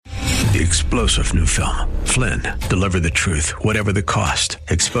The explosive new film, Flynn, deliver the truth, whatever the cost,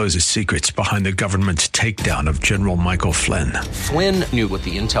 exposes secrets behind the government's takedown of General Michael Flynn. Flynn knew what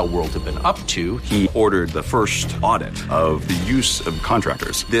the intel world had been up to. He ordered the first audit of the use of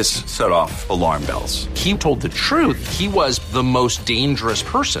contractors. This set off alarm bells. He told the truth. He was the most dangerous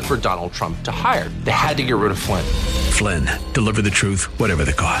person for Donald Trump to hire. They had to get rid of Flynn. Flynn, deliver the truth, whatever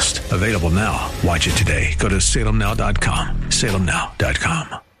the cost. Available now. Watch it today. Go to salemnow.com.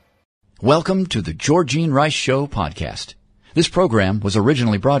 salemnow.com. Welcome to the Georgene Rice Show podcast. This program was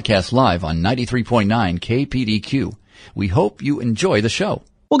originally broadcast live on 93.9 KPDQ. We hope you enjoy the show.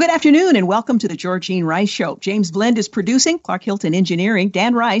 Well, good afternoon and welcome to the Georgene Rice Show. James Blend is producing, Clark Hilton engineering.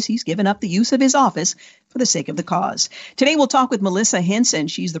 Dan Rice, he's given up the use of his office for the sake of the cause. Today we'll talk with Melissa Henson.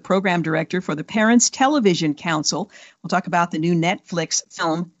 She's the program director for the Parents Television Council. We'll talk about the new Netflix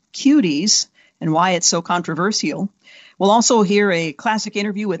film, Cuties, and why it's so controversial. We'll also hear a classic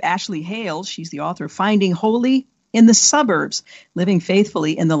interview with Ashley Hale. She's the author of Finding Holy in the Suburbs, Living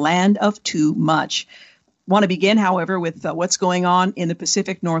Faithfully in the Land of Too Much. Want to begin, however, with what's going on in the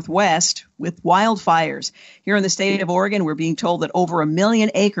Pacific Northwest with wildfires. Here in the state of Oregon, we're being told that over 1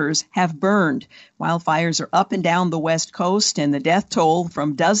 million acres have burned. Wildfires are up and down the West Coast, and the death toll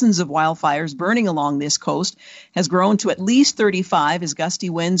from dozens of wildfires burning along this coast has grown to at least 35 as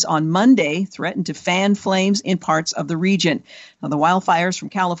gusty winds on Monday threatened to fan flames in parts of the region. Now, the wildfires from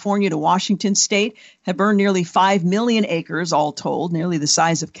California to Washington state have burned nearly 5 million acres, all told, nearly the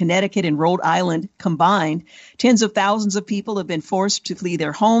size of Connecticut and Rhode Island combined. Tens of thousands of people have been forced to flee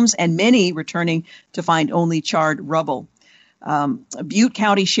their homes, and many returning to find only charred rubble. Butte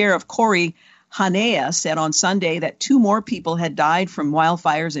County Sheriff Corey Hanea said on Sunday that 2 more people had died from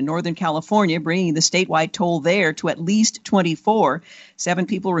wildfires in Northern California, bringing the statewide toll there to at least 24. 7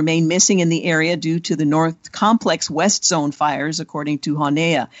 people remain missing in the area due to the North Complex West Zone fires, according to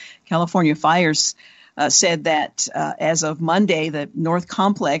Hanea. California Fires said that as of Monday, the North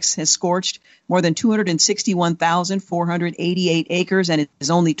Complex has scorched more than 261,488 acres and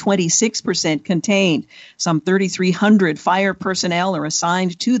is only 26% contained. Some 3,300 fire personnel are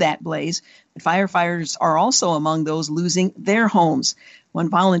assigned to that blaze. But firefighters are also among those losing their homes. One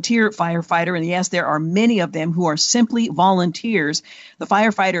volunteer firefighter, and yes, there are many of them who are simply volunteers. The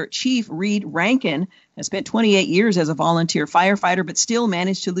firefighter chief, Reed Rankin, has spent 28 years as a volunteer firefighter, but still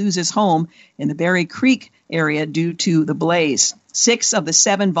managed to lose his home in the Berry Creek area due to the blaze. 6 of the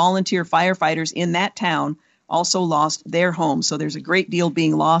 7 volunteer firefighters in that town also lost their homes. So there's a great deal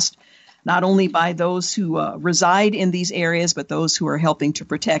being lost, not only by those who reside in these areas, but those who are helping to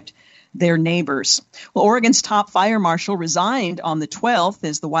protect their neighbors. Well, Oregon's top fire marshal resigned on the 12th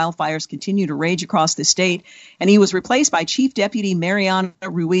as the wildfires continue to rage across the state, and he was replaced by Chief Deputy Mariana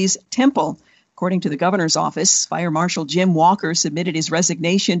Ruiz Temple. According to the governor's office, Fire Marshal Jim Walker submitted his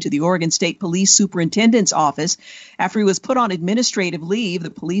resignation to the Oregon State Police Superintendent's office after he was put on administrative leave. The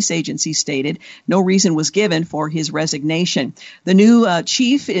police agency stated no reason was given for his resignation. The new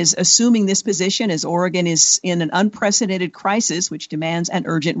chief is assuming this position as Oregon is in an unprecedented crisis, which demands an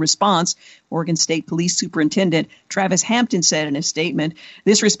urgent response. Oregon State Police Superintendent Travis Hampton said in a statement,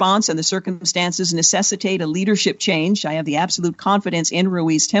 "This response and the circumstances necessitate a leadership change. I have the absolute confidence in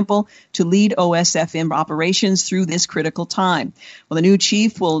Ruiz Temple to lead OSFM operations through this critical time." Well, the new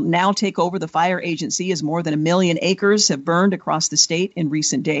chief will now take over the fire agency as more than 1 million acres have burned across the state in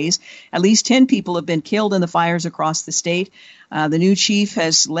recent days. At least 10 people have been killed in the fires across the state. The new chief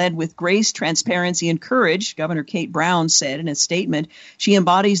has led with grace, transparency, and courage, Governor Kate Brown said in a statement. She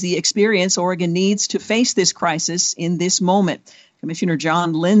embodies the experience Oregon needs to face this crisis in this moment. Commissioner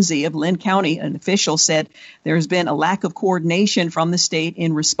John Lindsay of Linn County, an official, said there has been a lack of coordination from the state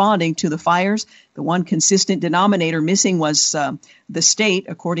in responding to the fires. The one consistent denominator missing was the state,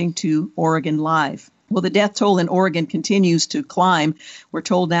 according to Oregon Live. Well, the death toll in Oregon continues to climb. We're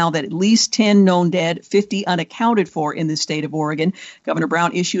told now that at least 10 known dead, 50 unaccounted for in the state of Oregon. Governor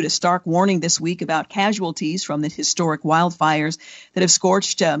Brown issued a stark warning this week about casualties from the historic wildfires that have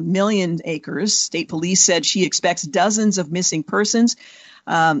scorched 1 million acres. State police said she expects dozens of missing persons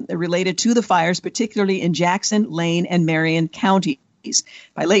related to the fires, particularly in Jackson, Lane, and Marion counties.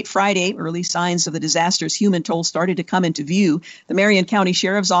 By late Friday, early signs of the disaster's human toll started to come into view. The Marion County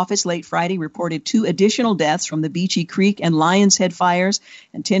Sheriff's Office late Friday reported 2 additional deaths from the Beachy Creek and Lions Head fires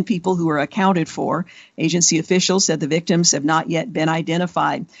and 10 people who were accounted for. Agency officials said the victims have not yet been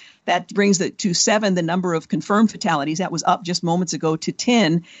identified. That brings it to 7, the number of confirmed fatalities. That was up just moments ago to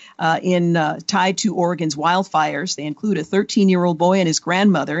 10 tied to Oregon's wildfires. They include a 13-year-old boy and his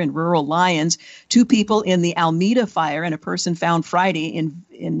grandmother in rural Lyons, 2 people in the Almeda fire, and a person found Friday in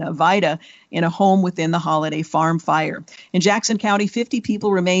Vida in a home within the Holiday Farm fire. In Jackson County, 50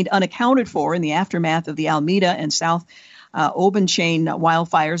 people remained unaccounted for in the aftermath of the Almeda and South Obenchain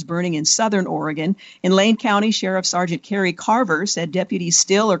wildfires burning in southern Oregon. In Lane County, Sheriff Sergeant Kerry Carver said deputies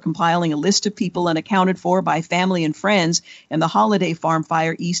still are compiling a list of people unaccounted for by family and friends in the Holiday Farm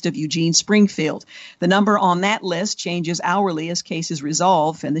fire east of Eugene Springfield. The number on that list changes hourly as cases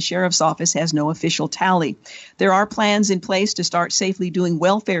resolve, and the sheriff's office has no official tally. There are plans in place to start safely doing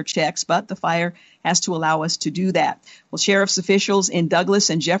welfare checks, but the fire has to allow us to do that. Well, sheriff's officials in Douglas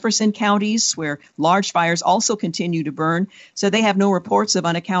and Jefferson counties, where large fires also continue to burn, said they have no reports of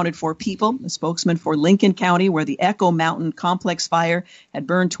unaccounted for people. A spokesman for Lincoln County, where the Echo Mountain Complex fire had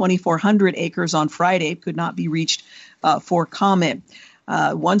burned 2,400 acres on Friday, could not be reached for comment.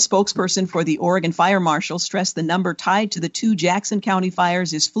 One spokesperson for the Oregon Fire Marshal stressed the number tied to the 2 Jackson County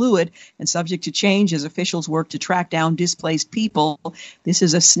fires is fluid and subject to change as officials work to track down displaced people. This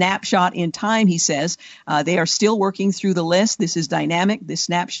is a snapshot in time, he says. They are still working through the list. This is dynamic. This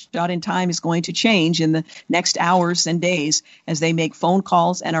snapshot in time is going to change in the next hours and days as they make phone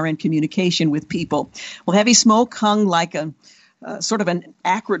calls and are in communication with people. Well, heavy smoke hung like a sort of an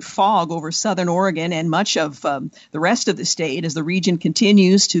acrid fog over southern Oregon and much of the rest of the state as the region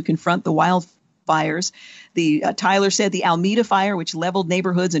continues to confront the wildfires. Tyler said the Almeda fire, which leveled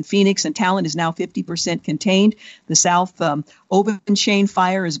neighborhoods in Phoenix and Talent, is now 50% contained. The South Obenchain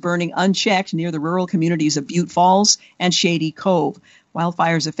fire is burning unchecked near the rural communities of Butte Falls and Shady Cove.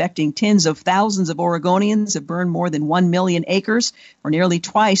 Wildfires affecting tens of thousands of Oregonians have burned more than 1 million acres, or nearly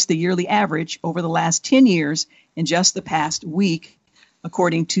twice the yearly average over the last 10 years in just the past week,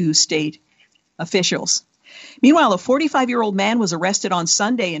 according to state officials. Meanwhile, a 45-year-old man was arrested on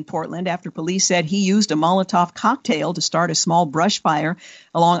Sunday in Portland after police said he used a Molotov cocktail to start a small brush fire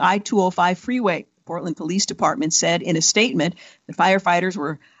along I-205 freeway. Portland Police Department said in a statement that firefighters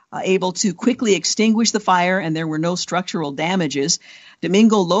were able to quickly extinguish the fire and there were no structural damages.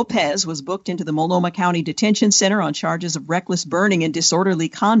 Domingo Lopez was booked into the Multnomah County Detention Center on charges of reckless burning and disorderly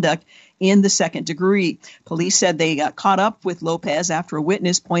conduct in the second degree. Police said they got caught up with Lopez after a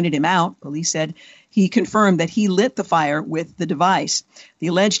witness pointed him out. Police said he confirmed that he lit the fire with the device. The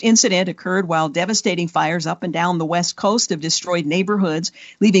alleged incident occurred while devastating fires up and down the West Coast have destroyed neighborhoods,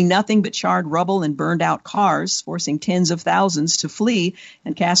 leaving nothing but charred rubble and burned out cars, forcing tens of thousands to flee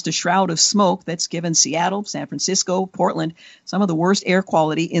and cast a shroud of smoke that's given Seattle, San Francisco, Portland some of the worst air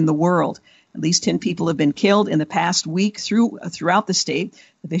quality in the world. At least 10 people have been killed in the past week throughout the state.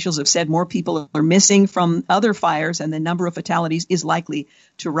 Officials have said more people are missing from other fires, and the number of fatalities is likely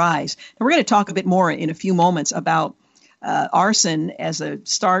to rise. Now, we're going to talk a bit more in a few moments about arson as a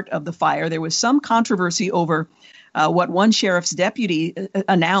start of the fire. There was some controversy over what one sheriff's deputy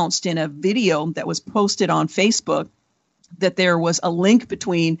announced in a video that was posted on Facebook, that there was a link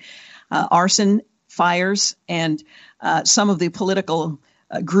between arson, fires, and some of the political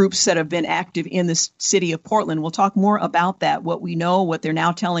groups that have been active in the city of Portland. We'll talk more about that. What we know, what they're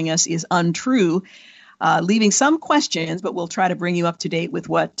now telling us is untrue, leaving some questions, but we'll try to bring you up to date with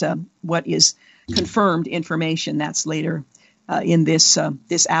what is confirmed information. That's later in this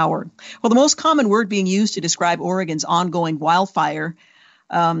hour. Well, the most common word being used to describe Oregon's ongoing wildfire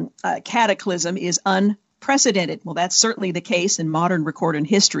cataclysm is unprecedented. Well, that's certainly the case in modern recorded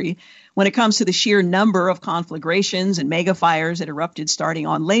history when it comes to the sheer number of conflagrations and mega fires that erupted starting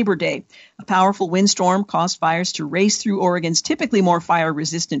on Labor Day. A powerful windstorm caused fires to race through Oregon's typically more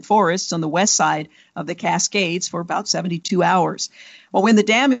fire-resistant forests on the west side of the Cascades for about 72 hours. Well, when the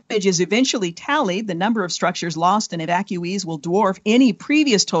damage is eventually tallied, the number of structures lost and evacuees will dwarf any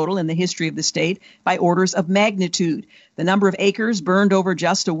previous total in the history of the state by orders of magnitude. The number of acres burned over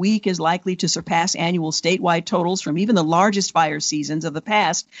just a week is likely to surpass annual statewide totals from even the largest fire seasons of the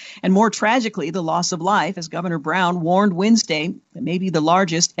past. And more tragically, the loss of life, as Governor Brown warned Wednesday, that may be the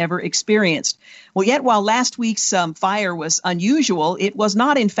largest ever experienced. Well, yet while last week's fire was unusual, it was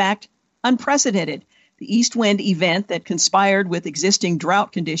not, in fact, unprecedented. The east wind event that conspired with existing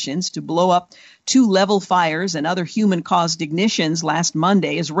drought conditions to blow up 2 level fires and other human-caused ignitions last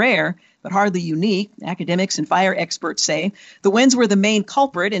Monday is rare, but hardly unique. Academics and fire experts say the winds were the main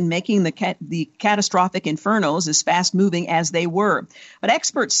culprit in making the catastrophic infernos as fast-moving as they were. But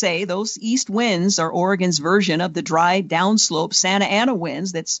experts say those east winds are Oregon's version of the dry, downslope Santa Ana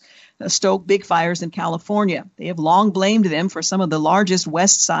winds that's stoked big fires in California. They have long blamed them for some of the largest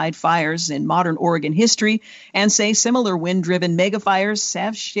west side fires in modern Oregon history and say similar wind-driven megafires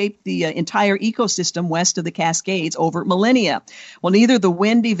have shaped the entire ecosystem west of the Cascades over millennia. Well, neither the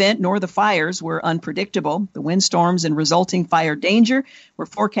wind event nor the fires were unpredictable. The windstorms and resulting fire danger were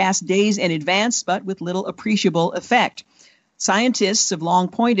forecast days in advance, but with little appreciable effect. Scientists have long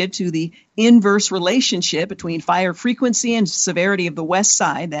pointed to the inverse relationship between fire frequency and severity of the west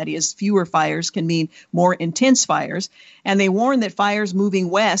side. That is, fewer fires can mean more intense fires. And they warn that fires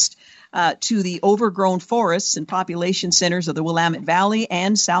moving west to the overgrown forests and population centers of the Willamette Valley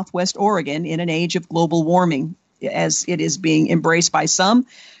and southwest Oregon in an age of global warming, as it is being embraced by some,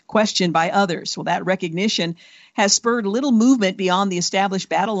 questioned by others. Well, that recognition has spurred little movement beyond the established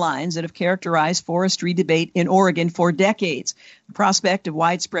battle lines that have characterized forestry debate in Oregon for decades. The prospect of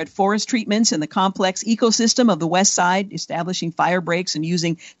widespread forest treatments in the complex ecosystem of the west side, establishing fire breaks and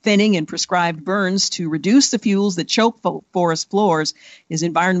using thinning and prescribed burns to reduce the fuels that choke forest floors, is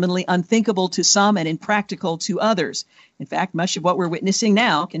environmentally unthinkable to some and impractical to others. In fact, much of what we're witnessing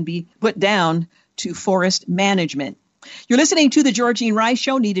now can be put down to forest management. You're listening to The Georgene Rice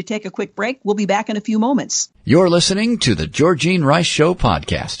Show. Need to take a quick break. We'll be back in a few moments. You're listening to The Georgene Rice Show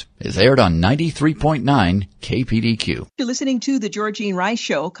podcast. It's aired on 93.9 KPDQ. You're listening to The Georgene Rice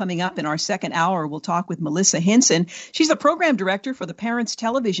Show. Coming up in our second hour, we'll talk with Melissa Henson. She's the program director for the Parents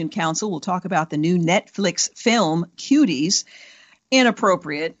Television Council. We'll talk about the new Netflix film, Cuties.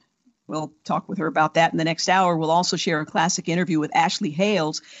 Inappropriate. We'll talk with her about that in the next hour. We'll also share a classic interview with Ashley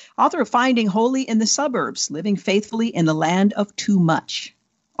Hales, author of Finding Holy in the Suburbs, Living Faithfully in the Land of Too Much.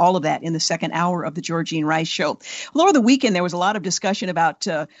 All of that in the second hour of The Georgene Rice Show. Well, over the weekend, there was a lot of discussion about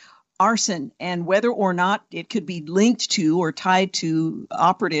arson and whether or not it could be linked to or tied to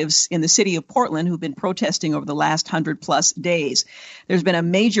operatives in the city of Portland who've been protesting over the last 100-plus days. There's been a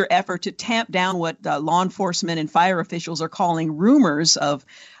major effort to tamp down what law enforcement and fire officials are calling rumors of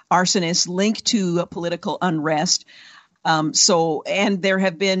arsonists linked to political unrest. And there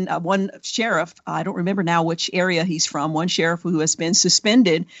have been one sheriff, I don't remember now which area he's from, one sheriff who has been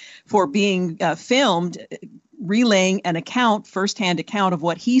suspended for being filmed relaying an account, firsthand account of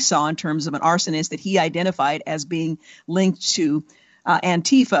what he saw in terms of an arsonist that he identified as being linked to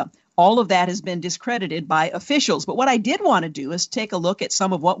Antifa. All of that has been discredited by officials. But what I did want to do is take a look at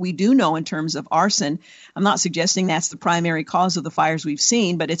some of what we do know in terms of arson. I'm not suggesting that's the primary cause of the fires we've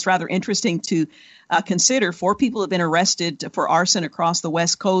seen, but it's rather interesting to consider. 4 people have been arrested for arson across the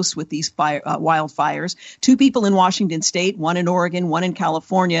West Coast with these wildfires. 2 people in Washington State, 1 in Oregon, 1 in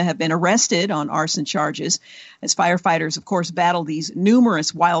California have been arrested on arson charges as firefighters, of course, battle these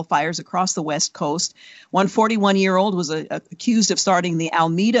numerous wildfires across the West Coast. One 41-year-old was accused of starting the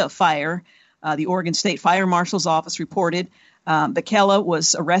Alameda fire. The Oregon State Fire Marshal's office reported Bekele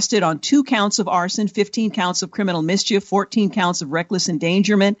was arrested on 2 counts of arson, 15 counts of criminal mischief, 14 counts of reckless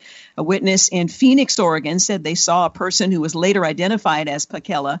endangerment. A witness in Phoenix, Oregon, said they saw a person who was later identified as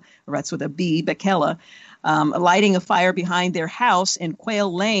Bekele, or that's with a B, Bekele, lighting a fire behind their house in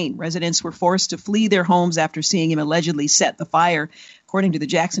Quail Lane. Residents were forced to flee their homes after seeing him allegedly set the fire. According to the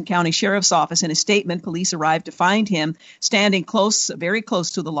Jackson County Sheriff's Office, in a statement, police arrived to find him standing very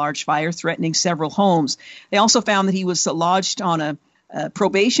close to the large fire, threatening several homes. They also found that he was lodged on a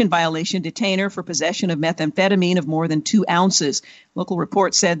probation violation detainer for possession of methamphetamine of more than 2 ounces. Local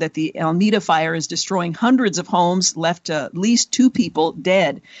reports said that the Alameda fire is destroying hundreds of homes, left at least 2 people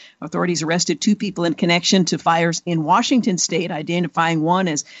dead. Authorities arrested 2 people in connection to fires in Washington State, identifying one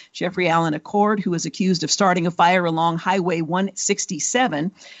as Jeffrey Allen Accord, who was accused of starting a fire along Highway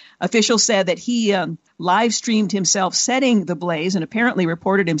 167. Officials said that he live streamed himself setting the blaze and apparently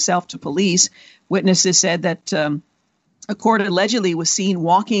reported himself to police. Witnesses said that Accord allegedly was seen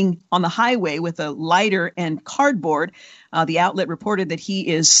walking on the highway with a lighter and cardboard. The outlet reported that he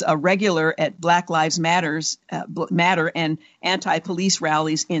is a regular at Black Lives Matter and anti-police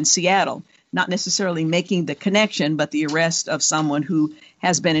rallies in Seattle. Not necessarily making the connection, but the arrest of someone who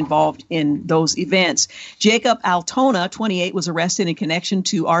has been involved in those events. Jacob Altona, 28, was arrested in connection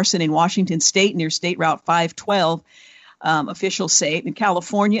to arson in Washington State near State Route 512. Officials say. In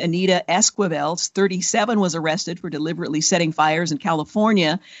California, Anita Esquivel, 37, was arrested for deliberately setting fires in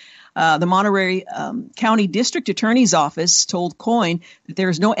California. The Monterey County District Attorney's Office told KOIN that there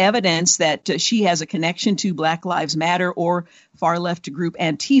is no evidence that she has a connection to Black Lives Matter or far-left group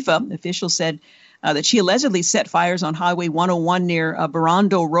Antifa. Officials said that she allegedly set fires on Highway 101 near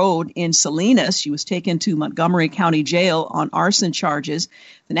Barando Road in Salinas. She was taken to Montgomery County Jail on arson charges.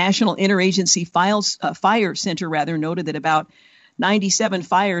 The National Interagency Fire Center noted that about 97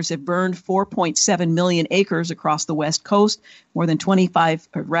 fires have burned 4.7 million acres across the West Coast. More than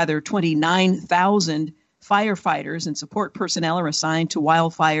 29,000 firefighters and support personnel are assigned to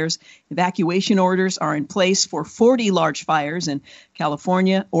wildfires. Evacuation orders are in place for 40 large fires in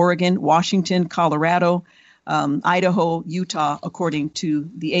California, Oregon, Washington, Colorado, Idaho, Utah, according to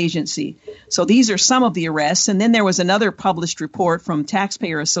the agency. So these are some of the arrests. And then there was another published report from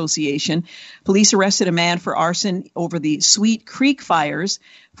Taxpayer Association. Police arrested a man for arson over the Sweet Creek fires.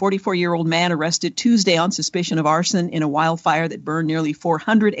 44-year-old man arrested Tuesday on suspicion of arson in a wildfire that burned nearly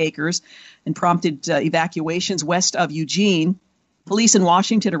 400 acres and prompted evacuations west of Eugene. Police in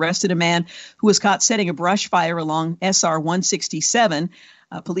Washington arrested a man who was caught setting a brush fire along SR 167.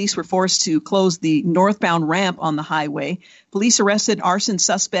 Police were forced to close the northbound ramp on the highway. Police arrested arson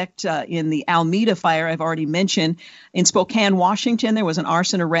suspect in the Alameda fire I've already mentioned. In Spokane, Washington, there was an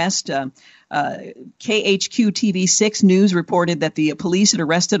arson arrest. KHQ TV6 News reported that the police had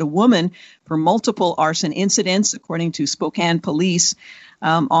arrested a woman for multiple arson incidents, according to Spokane police.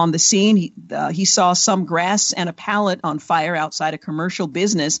 On the scene, he saw some grass and a pallet on fire outside a commercial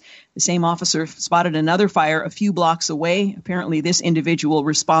business. The same officer spotted another fire a few blocks away. Apparently, this individual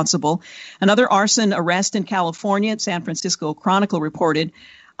responsible. Another arson arrest in California. San Francisco Chronicle reported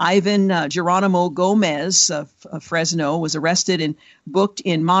Ivan Geronimo Gomez of Fresno was arrested and booked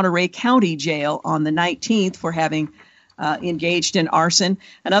in Monterey County Jail on the 19th for having engaged in arson.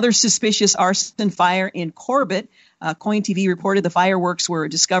 Another suspicious arson fire in Corbett. KOIN TV reported the fireworks were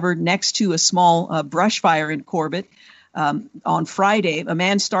discovered next to a small brush fire in Corbett. On Friday, a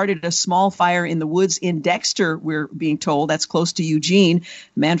man started a small fire in the woods in Dexter, we're being told. That's close to Eugene.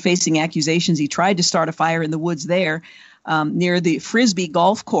 A man facing accusations he tried to start a fire in the woods there. Near the Frisbee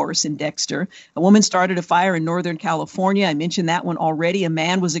Golf Course in Dexter. A woman started a fire in Northern California. I mentioned that one already. A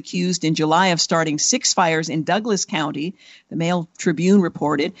man was accused in July of starting 6 fires in Douglas County, the Mail Tribune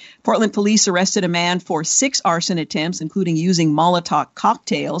reported. Portland police arrested a man for 6 arson attempts, including using Molotov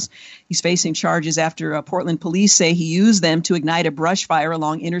cocktails. He's facing charges after Portland police say he used them to ignite a brush fire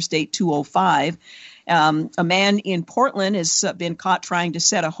along Interstate 205. A man in Portland has been caught trying to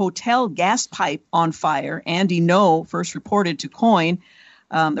set a hotel gas pipe on fire. Andy No first reported to KOIN.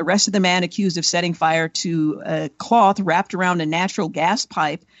 The rest of the man accused of setting fire to a cloth wrapped around a natural gas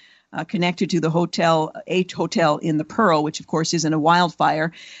pipe connected to the H Hotel in the Pearl, which, of course, is in a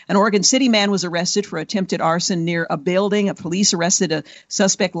wildfire. An Oregon City man was arrested for attempted arson near a building. Police arrested a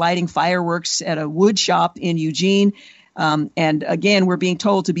suspect lighting fireworks at a wood shop in Eugene. And again, we're being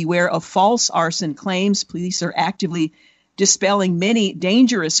told to beware of false arson claims. Police are actively dispelling many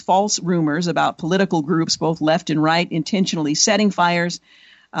dangerous false rumors about political groups, both left and right, intentionally setting fires,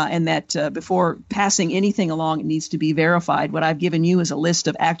 and that before passing anything along, it needs to be verified. What I've given you is a list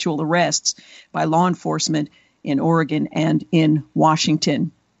of actual arrests by law enforcement in Oregon and in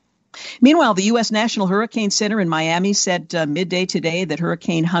Washington. Meanwhile, the U.S. National Hurricane Center in Miami said midday today that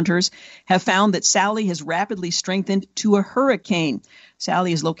hurricane hunters have found that Sally has rapidly strengthened to a hurricane.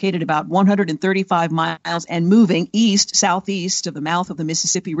 Sally is located about 135 miles and moving east-southeast of the mouth of the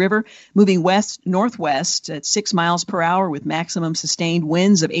Mississippi River, moving west-northwest at 6 miles per hour with maximum sustained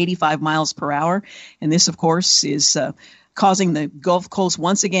winds of 85 miles per hour. And this, of course, is causing the Gulf Coast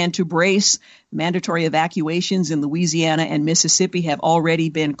once again to brace. Mandatory evacuations in Louisiana and Mississippi have already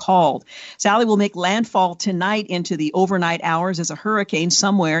been called. Sally will make landfall tonight into the overnight hours as a hurricane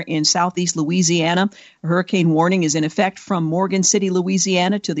somewhere in southeast Louisiana. A hurricane warning is in effect from Morgan City,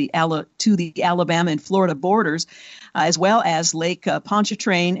 Louisiana to the Alabama and Florida borders, as well as Lake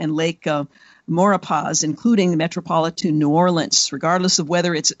Pontchartrain and Lake Maurepas, including the metropolitan New Orleans. Regardless of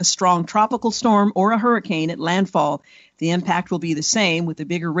whether it's a strong tropical storm or a hurricane at landfall, the impact will be the same, with the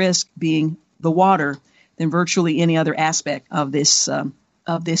bigger risk being the water than virtually any other aspect of this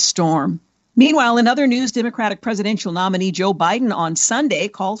storm. Meanwhile, in other news, Democratic presidential nominee Joe Biden on Sunday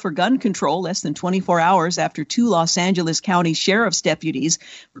called for gun control less than 24 hours after 2 Los Angeles County sheriff's deputies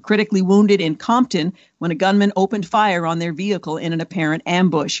were critically wounded in Compton when a gunman opened fire on their vehicle in an apparent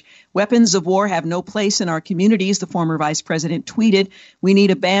ambush. Weapons of war have no place in our communities, the former vice president tweeted. We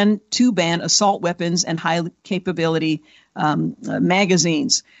need a ban to ban assault weapons and high capability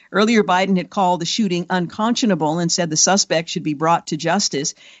magazines. Earlier, Biden had called the shooting unconscionable and said the suspect should be brought to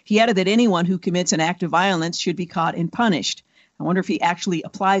justice. He added that anyone who commits an act of violence should be caught and punished. I wonder if he actually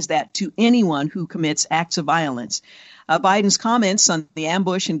applies that to anyone who commits acts of violence. Biden's comments on the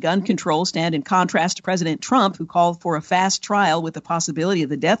ambush and gun control stand in contrast to President Trump, who called for a fast trial with the possibility of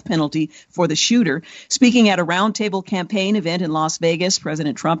the death penalty for the shooter. Speaking at a roundtable campaign event in Las Vegas,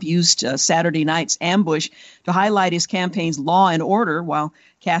 President Trump used Saturday night's ambush to highlight his campaign's law and order while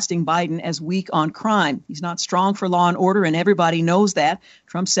casting Biden as weak on crime. He's not strong for law and order, and everybody knows that.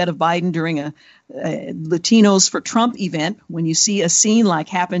 Trump said of Biden during a Latinos for Trump event, when you see a scene like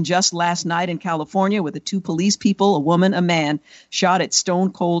happened just last night in California with the two police people, a woman, a man, shot at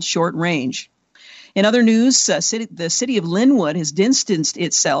stone cold short range. In other news, the city of Linwood has distanced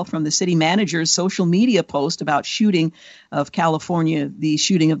itself from the city manager's social media post about shooting of California, the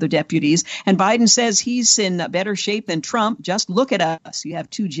shooting of the deputies. And Biden says he's in better shape than Trump. Just look at us. You have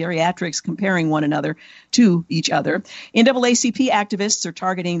two geriatrics comparing one another to each other. NAACP activists are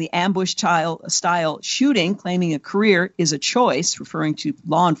targeting the ambush style shooting, claiming a career is a choice, referring to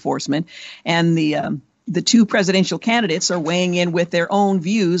law enforcement. And the two presidential candidates are weighing in with their own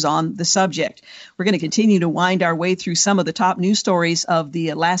views on the subject. We're going to continue to wind our way through some of the top news stories of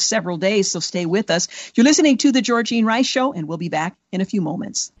the last several days, so stay with us. You're listening to The Georgene Rice Show, and we'll be back in a few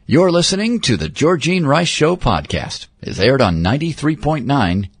moments. You're listening to The Georgene Rice Show podcast. It's aired on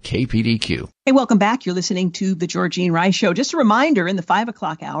 93.9 KPDQ. Hey, welcome back. You're listening to The Georgene Rice Show. Just a reminder, in the 5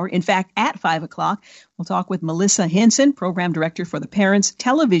 o'clock hour, in fact, at 5 o'clock, we'll talk with Melissa Henson, Program Director for the Parents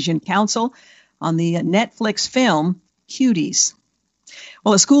Television Council, on the Netflix film Cuties.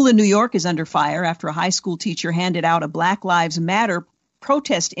 Well, a school in New York is under fire after a high school teacher handed out a Black Lives Matter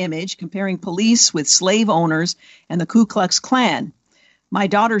protest image comparing police with slave owners and the Ku Klux Klan. My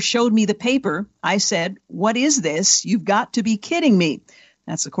daughter showed me the paper. I said, "What is this? You've got to be kidding me."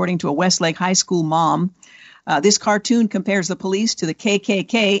 That's according to a Westlake High School mom. This cartoon compares the police to the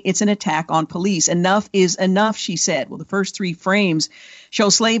KKK. It's an attack on police. Enough is enough, she said. Well, the first 3 frames show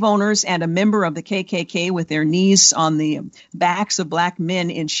slave owners and a member of the KKK with their knees on the backs of black men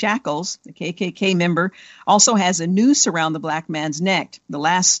in shackles. The KKK member also has a noose around the black man's neck. The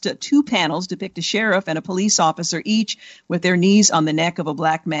last 2 panels depict a sheriff and a police officer, each with their knees on the neck of a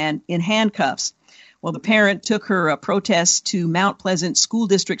black man in handcuffs. Well, the parent took her protest to Mount Pleasant School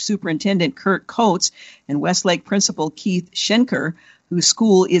District Superintendent Kurt Coates and Westlake Principal Keith Schenker, whose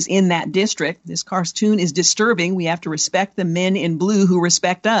school is in that district. This cartoon is disturbing. We have to respect the men in blue who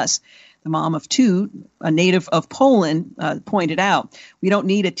respect us. The mom of 2, a native of Poland, pointed out, "We don't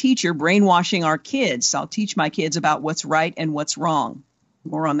need a teacher brainwashing our kids. I'll teach my kids about what's right and what's wrong."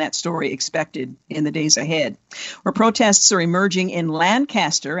 More on that story expected in the days ahead. Where protests are emerging in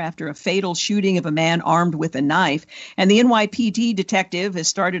Lancaster after a fatal shooting of a man armed with a knife. And the NYPD detective has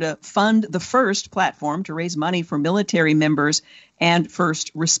started a Fund the First platform to raise money for military members and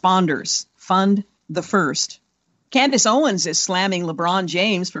first responders. Fund the First. Candace Owens is slamming LeBron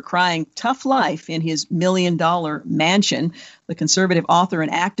James for crying tough life in his $1 million mansion. The conservative author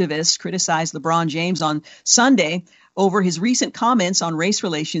and activist criticized LeBron James on Sunday over his recent comments on race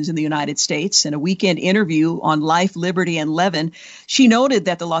relations in the United States. In a weekend interview on Life, Liberty, and Levin, she noted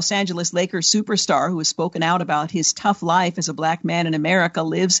that the Los Angeles Lakers superstar, who has spoken out about his tough life as a black man in America,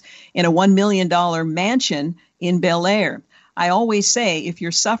 lives in a $1 million mansion in Bel Air. "I always say, if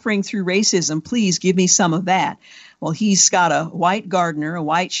you're suffering through racism, please give me some of that." Well, he's got a white gardener, a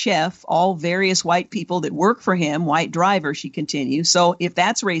white chef, all various white people that work for him, white driver, she continues. So if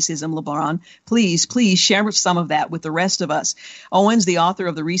that's racism, LeBron, please share some of that with the rest of us. Owens, the author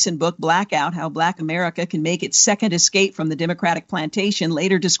of the recent book Blackout, How Black America Can Make Its Second Escape from the Democratic Plantation,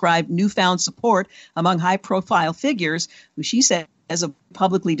 later described newfound support among high-profile figures who she said of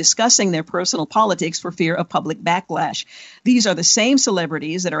publicly discussing their personal politics for fear of public backlash. These are the same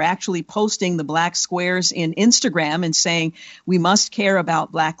celebrities that are actually posting the black squares in Instagram and saying, we must care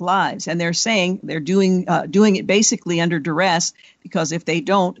about black lives. And they're saying they're doing it basically under duress, because if they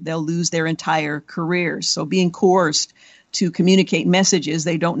don't, they'll lose their entire careers. So being coerced to communicate messages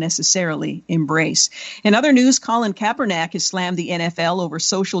they don't necessarily embrace. In other news, Colin Kaepernick has slammed the NFL over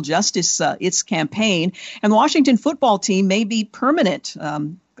social justice, its campaign, and the Washington football team may be permanent.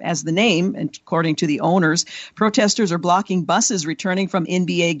 As the name, and according to the owners, protesters are blocking buses returning from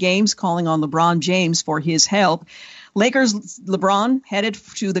NBA games, calling on LeBron James for his help. Lakers LeBron headed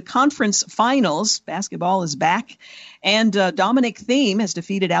to the conference finals. Basketball is back. And Dominic Thiem has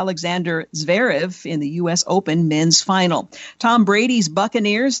defeated Alexander Zverev in the U.S. Open men's final. Tom Brady's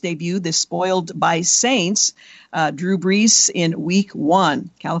Buccaneers debuted the spoiled by Saints. Drew Brees in week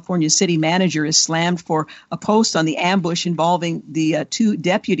 1. California city manager is slammed for a post on the ambush involving the 2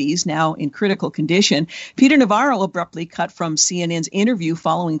 deputies now in critical condition. Peter Navarro abruptly cut from CNN's interview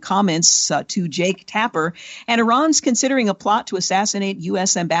following comments to Jake Tapper. And Iran's considering a plot to assassinate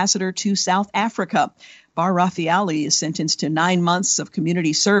U.S. ambassador to South Africa. Bar Raffiali is sentenced to 9 months of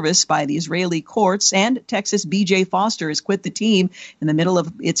community service by the Israeli courts, and Texas B.J. Foster has quit the team in the middle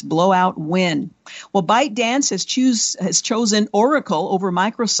of its blowout win. Well, ByteDance has chosen Oracle over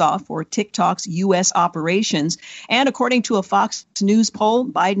Microsoft for TikTok's U.S. operations. And according to a Fox News poll,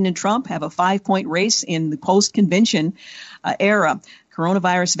 Biden and Trump have a 5-point race in the post-convention era.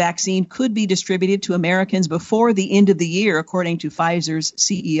 Coronavirus vaccine could be distributed to Americans before the end of the year, according to Pfizer's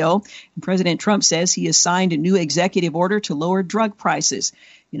CEO. And President Trump says he has signed a new executive order to lower drug prices.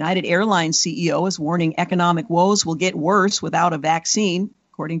 United Airlines CEO is warning economic woes will get worse without a vaccine,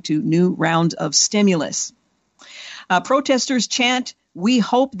 according to new round of stimulus. Protesters chant, "We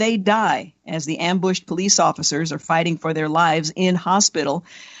hope they die," as the ambushed police officers are fighting for their lives in hospital.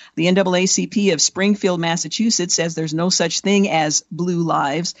 The NAACP of Springfield, Massachusetts, says there's no such thing as blue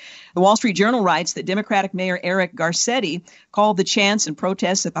lives. The Wall Street Journal writes that Democratic Mayor Eric Garcetti called the chants and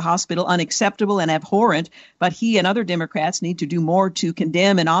protests at the hospital unacceptable and abhorrent, but he and other Democrats need to do more to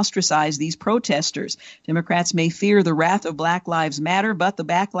condemn and ostracize these protesters. Democrats may fear the wrath of Black Lives Matter, but the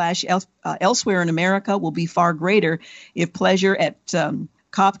backlash elsewhere in America will be far greater if pleasure at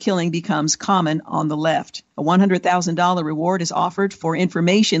cop killing becomes common on the left. A $100,000 reward is offered for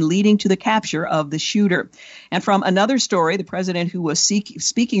information leading to the capture of the shooter. And from another story, the president, who was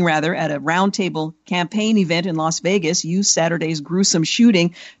speaking at a roundtable campaign event in Las Vegas, used Saturday's gruesome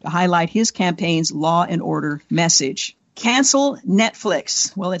shooting to highlight his campaign's law and order message. Cancel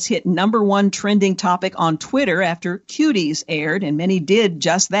Netflix. Well, it's hit #1 trending topic on Twitter after Cuties aired, and many did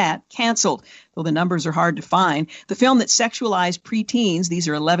just that, canceled, though the numbers are hard to find. The film that sexualized preteens, these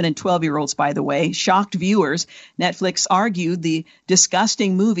are 11 and 12-year-olds, by the way, shocked viewers. Netflix argued the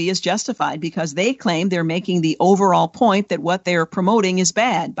disgusting movie is justified because they claim they're making the overall point that what they're promoting is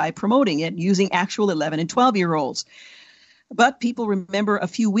bad by promoting it using actual 11 and 12-year-olds. But people remember a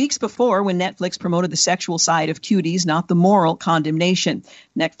few weeks before when Netflix promoted the sexual side of Cuties, not the moral condemnation.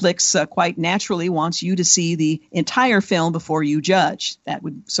 Netflix quite naturally wants you to see the entire film before you judge. That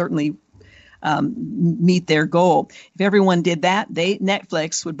would certainly meet their goal. If everyone did that,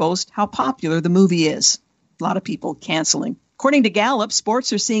 Netflix would boast how popular the movie is. A lot of people canceling. According to Gallup,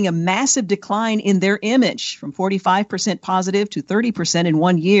 sports are seeing a massive decline in their image, from 45% positive to 30% in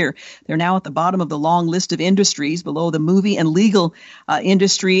 1 year. They're now at the bottom of the long list of industries, below the movie and legal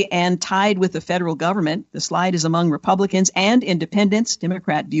industry, and tied with the federal government. The slide is among Republicans and independents.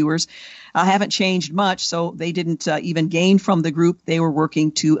 Democrat viewers haven't changed much, so they didn't even gain from the group they were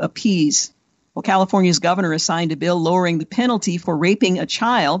working to appease. Well, California's governor has signed a bill lowering the penalty for raping a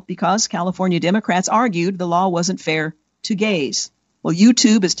child because California Democrats argued the law wasn't fair to gays. Well,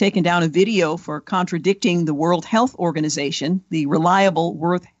 YouTube has taken down a video for contradicting the World Health Organization, the reliable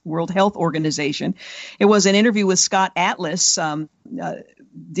World Health Organization. It was an interview with Scott Atlas,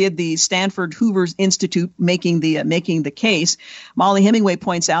 did the Stanford Hoover Institute making the case. Molly Hemingway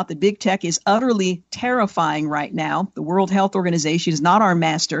points out that big tech is utterly terrifying right now. The World Health Organization is not our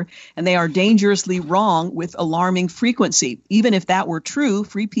master, and they are dangerously wrong with alarming frequency. Even if that were true,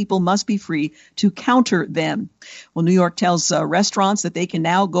 free people must be free to counter them. Well, New York tells restaurants that they can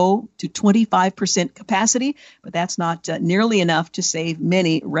now go to 25% capacity, but that's not nearly enough to save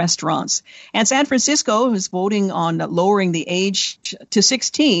many restaurants. And San Francisco is voting on lowering the age to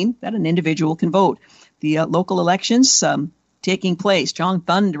 16 that an individual can vote. The local elections taking place. John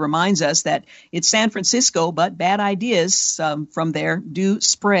Thund reminds us that it's San Francisco, but bad ideas from there do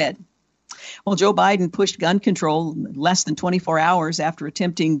spread. Well, Joe Biden pushed gun control less than 24 hours after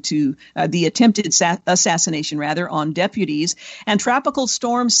attempted assassination on deputies. And Tropical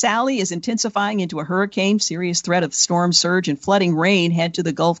Storm Sally is intensifying into a hurricane. Serious threat of storm surge and flooding rain head to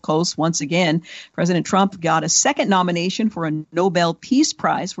the Gulf Coast once again. President Trump got a second nomination for a Nobel Peace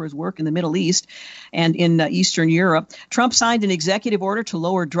Prize for his work in the Middle East and in Eastern Europe. Trump signed an executive order to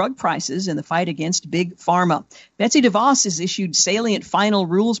lower drug prices in the fight against Big Pharma. Betsy DeVos has issued salient final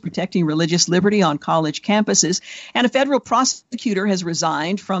rules protecting religious liberty on college campuses, and a federal prosecutor has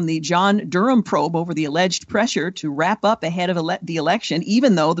resigned from the John Durham probe over the alleged pressure to wrap up ahead of the election,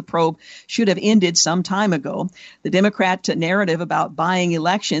 even though the probe should have ended some time ago. The Democrat narrative about buying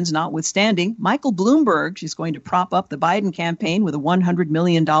elections notwithstanding, Michael Bloomberg is going to prop up the Biden campaign with a $100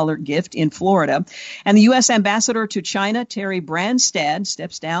 million gift in Florida. And the U.S. ambassador to China, Terry Branstad,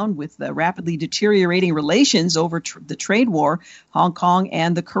 steps down with rapidly deteriorating relations over the trade war, Hong Kong,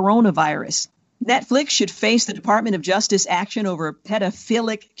 and the coronavirus. Netflix should face the Department of Justice action over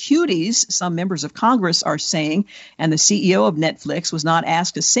pedophilic cuties, some members of Congress are saying. And the CEO of Netflix was not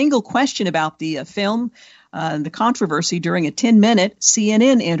asked a single question about the film and the controversy during a 10-minute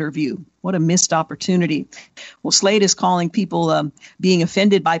CNN interview. What a missed opportunity. Well, Slate is calling people being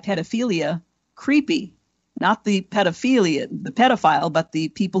offended by pedophilia creepy. Not the pedophile, but the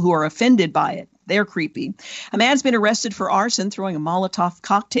people who are offended by it. They're creepy. A man's been arrested for arson, throwing a Molotov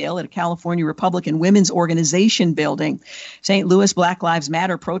cocktail at a California Republican women's organization building. St. Louis Black Lives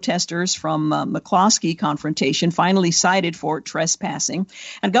Matter protesters from McCloskey confrontation finally cited for trespassing.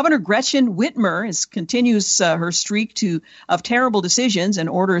 And Governor Gretchen Whitmer continues her streak of terrible decisions and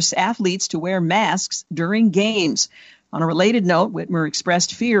orders athletes to wear masks during games. On a related note, Whitmer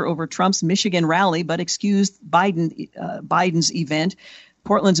expressed fear over Trump's Michigan rally, but excused Biden's event.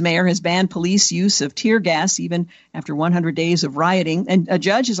 Portland's mayor has banned police use of tear gas even after 100 days of rioting. And a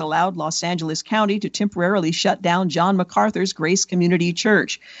judge has allowed Los Angeles County to temporarily shut down John MacArthur's Grace Community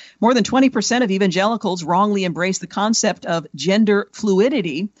Church. More than 20% of evangelicals wrongly embrace the concept of gender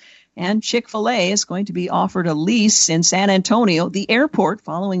fluidity. And Chick-fil-A is going to be offered a lease in San Antonio, the airport,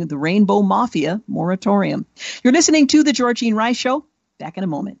 following the Rainbow Mafia moratorium. You're listening to The Georgene Rice Show. Back in a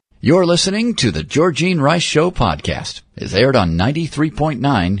moment. You're listening to the Georgene Rice Show podcast. It's aired on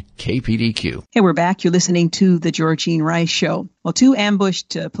 93.9 KPDQ. Hey, we're back. You're listening to the Georgene Rice Show. Well, two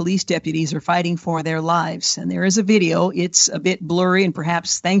ambushed police deputies are fighting for their lives, and there is a video. It's a bit blurry, and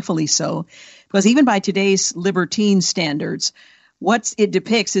perhaps thankfully so, because even by today's libertine standards, what it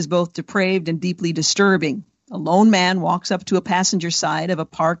depicts is both depraved and deeply disturbing. A lone man walks up to a passenger side of a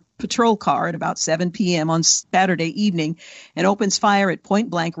parked patrol car at about 7 p.m. on Saturday evening and opens fire at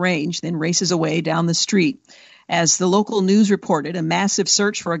point-blank range, then races away down the street. As the local news reported, a massive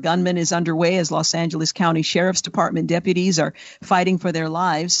search for a gunman is underway as Los Angeles County Sheriff's Department deputies are fighting for their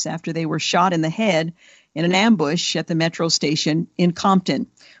lives after they were shot in the head in an ambush at the metro station in Compton.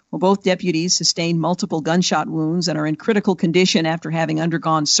 Well, both deputies sustained multiple gunshot wounds and are in critical condition after having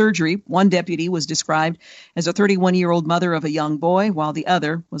undergone surgery. One deputy was described as a 31-year-old mother of a young boy, while the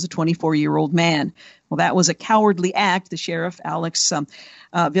other was a 24-year-old man. Well, that was a cowardly act, the sheriff, Alex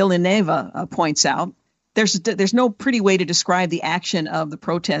Villanueva, points out. There's no pretty way to describe the action of the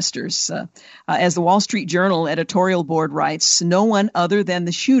protesters. As the Wall Street Journal editorial board writes, no one other than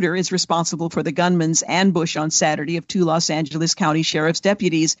the shooter is responsible for the gunman's ambush on Saturday of two Los Angeles County Sheriff's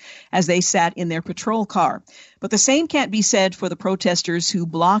deputies as they sat in their patrol car. But the same can't be said for the protesters who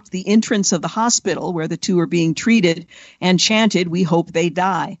blocked the entrance of the hospital where the two are being treated and chanted, "We hope they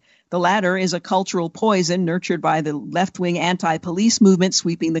die." The latter is a cultural poison nurtured by the left-wing anti-police movement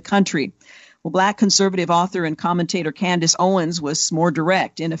sweeping the country. Well, Black conservative author and commentator Candace Owens was more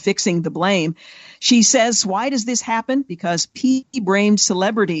direct in affixing the blame. She says, why does this happen? Because pea-brained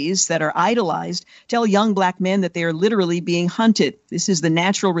celebrities that are idolized tell young Black men that they are literally being hunted. This is the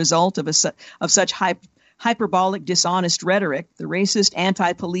natural result of such hyperbolic, dishonest rhetoric. The racist,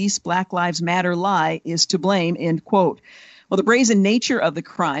 anti-police, Black Lives Matter lie is to blame, end quote. Well, the brazen nature of the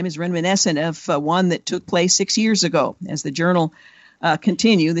crime is reminiscent of one that took place 6 years ago. As the Journal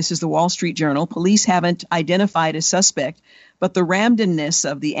continue, this is the Wall Street Journal, police haven't identified a suspect, but the randomness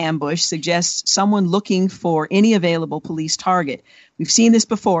of the ambush suggests someone looking for any available police target. We've seen this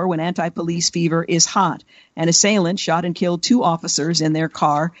before when anti-police fever is hot. An assailant shot and killed two officers in their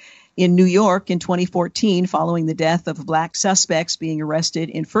car in New York in 2014 following the death of Black suspects being arrested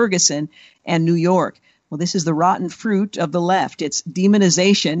in Ferguson and New York. Well, this is the rotten fruit of the left. It's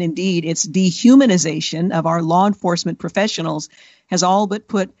demonization, indeed, it's dehumanization of our law enforcement professionals has all but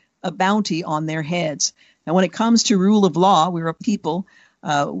put a bounty on their heads. Now, when it comes to rule of law, we're a people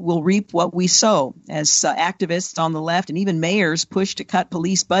will reap what we sow. As activists on the left and even mayors push to cut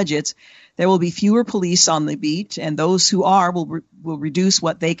police budgets, there will be fewer police on the beat, and those who are will reduce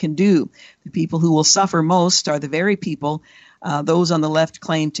what they can do. The people who will suffer most are the very people those on the left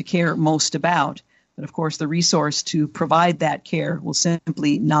claim to care most about. But of course, the resource to provide that care will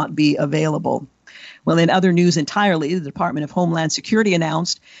simply not be available. Well, in other news entirely, the Department of Homeland Security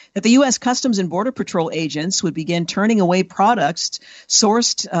announced that the U.S. Customs and Border Patrol agents would begin turning away products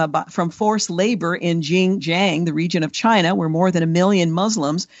sourced from forced labor in Xinjiang, the region of China, where more than 1 million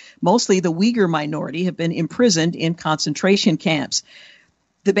Muslims, mostly the Uyghur minority, have been imprisoned in concentration camps.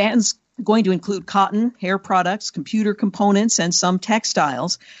 The ban's going to include cotton, hair products, computer components, and some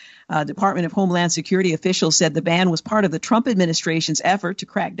textiles. Department of Homeland Security officials said the ban was part of the Trump administration's effort to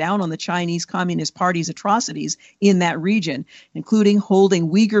crack down on the Chinese Communist Party's atrocities in that region, including holding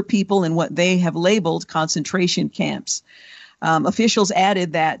Uyghur people in what they have labeled concentration camps. Officials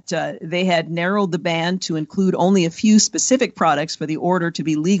added that they had narrowed the ban to include only a few specific products for the order to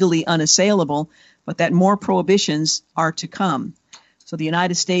be legally unassailable, but that more prohibitions are to come. So the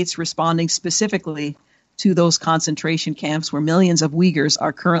United States responding specifically to those concentration camps where millions of Uyghurs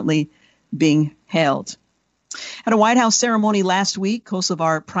are currently being held. At a White House ceremony last week,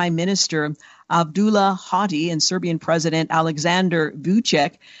 Kosovar Prime Minister Abdullah Hoti and Serbian President Alexander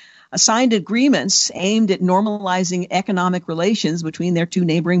Vučić signed agreements aimed at normalizing economic relations between their two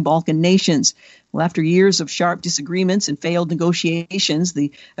neighboring Balkan nations. Well, after years of sharp disagreements and failed negotiations,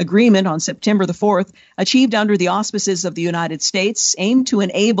 the agreement on September the 4th, achieved under the auspices of the United States, aimed to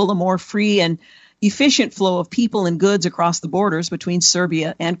enable a more free and efficient flow of people and goods across the borders between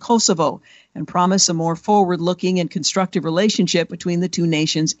Serbia and Kosovo, and promise a more forward-looking and constructive relationship between the two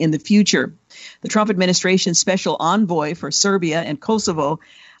nations in the future. The Trump administration's special envoy for Serbia and Kosovo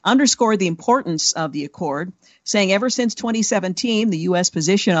underscored the importance of the accord, saying ever since 2017, the U.S.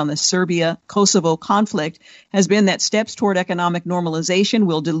 position on the Serbia-Kosovo conflict has been that steps toward economic normalization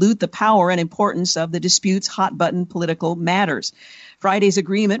will dilute the power and importance of the dispute's hot-button political matters. Friday's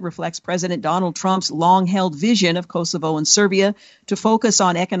agreement reflects President Donald Trump's long-held vision of Kosovo and Serbia to focus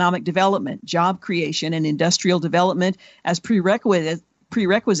on economic development, job creation, and industrial development as prerequisites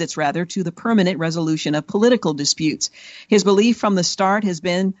to the permanent resolution of political disputes. His belief from the start has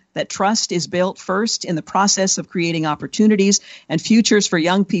been that trust is built first in the process of creating opportunities and futures for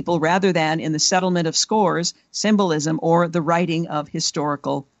young people rather than in the settlement of scores, symbolism, or the righting of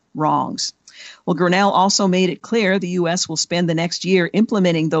historical wrongs. Well, Grinnell also made it clear the U.S. will spend the next year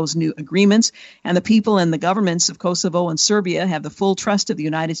implementing those new agreements, and the people and the governments of Kosovo and Serbia have the full trust of the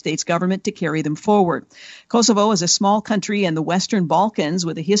United States government to carry them forward. Kosovo is a small country in the Western Balkans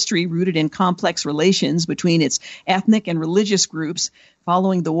with a history rooted in complex relations between its ethnic and religious groups.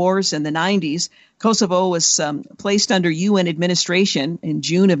 Following the wars in the 90s, Kosovo was placed under UN administration in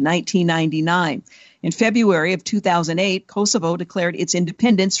June of 1999. In February of 2008, Kosovo declared its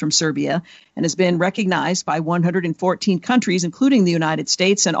independence from Serbia and has been recognized by 114 countries, including the United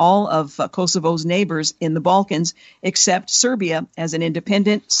States and all of Kosovo's neighbors in the Balkans, except Serbia as an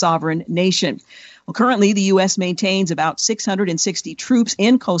independent sovereign nation. Well, currently, the U.S. maintains about 660 troops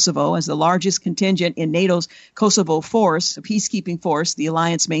in Kosovo as the largest contingent in NATO's Kosovo force, a peacekeeping force the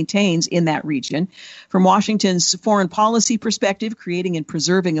alliance maintains in that region. From Washington's foreign policy perspective, creating and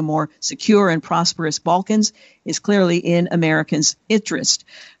preserving a more secure and prosperous Balkans is clearly in Americans' interest.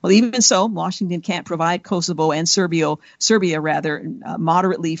 Well, even so, Washington can't provide Kosovo and Serbia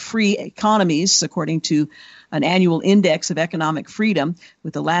moderately free economies, according to an annual index of economic freedom,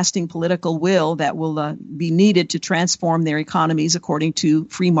 with the lasting political will that will be needed to transform their economies according to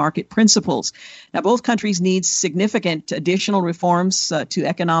free market principles. Now, both countries need significant additional reforms to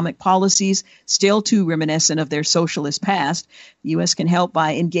economic policies, still too reminiscent of their socialist past. The U.S. can help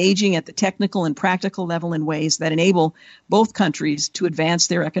by engaging at the technical and practical level in ways that enable both countries to advance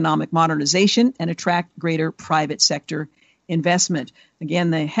their economic modernization and attract greater private sector investment. Again,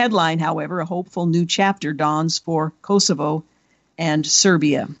 the headline, however, a hopeful new chapter dawns for Kosovo and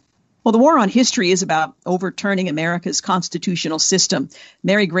Serbia. Well, the war on history is about overturning America's constitutional system.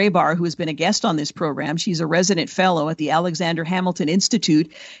 Mary Grabar, who has been a guest on this program, she's a resident fellow at the Alexander Hamilton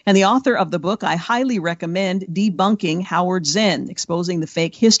Institute and the author of the book I highly recommend, Debunking Howard Zinn, Exposing the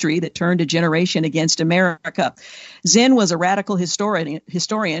Fake History That Turned a Generation Against America. Zinn was a radical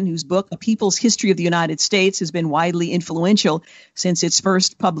historian whose book, A People's History of the United States, has been widely influential since its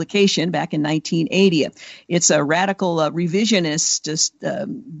first publication back in 1980. It's a radical revisionist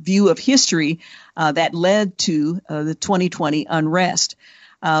view of history that led to the 2020 unrest.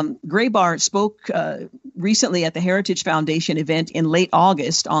 Grabar spoke recently at the Heritage Foundation event in late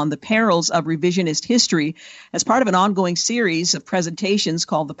August on the perils of revisionist history as part of an ongoing series of presentations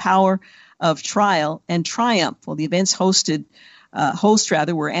called The Power of Trial and Triumph. Well, the event's hosts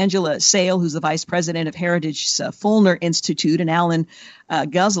were Angela Sale, who's the vice president of Heritage's Fulner Institute, and Alan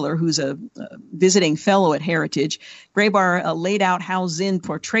Guzzler, who's a visiting fellow at Heritage. Grabar laid out how Zinn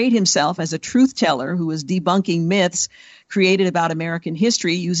portrayed himself as a truth teller who was debunking myths created about American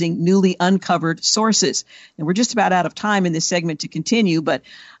history using newly uncovered sources. And we're just about out of time in this segment to continue, but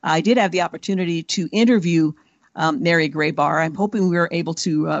I did have the opportunity to interview Mary Grabar. I'm hoping we were able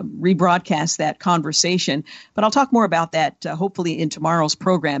to rebroadcast that conversation, but I'll talk more about that hopefully in tomorrow's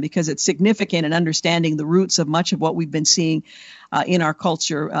program because it's significant in understanding the roots of much of what we've been seeing in our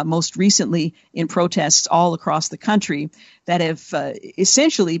culture, most recently in protests all across the country that have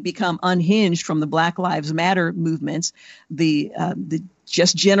essentially become unhinged from the Black Lives Matter movements, the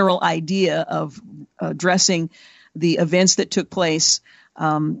just general idea of addressing the events that took place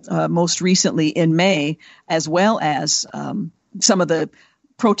most recently in May, as well as some of the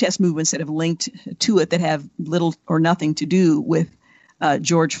protest movements that have linked to it that have little or nothing to do with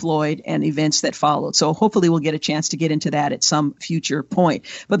George Floyd and events that followed. So hopefully we'll get a chance to get into that at some future point.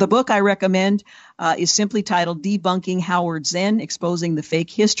 But the book I recommend is simply titled Debunking Howard Zinn, Exposing the Fake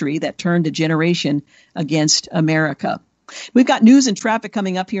History That Turned a Generation Against America. We've got news and traffic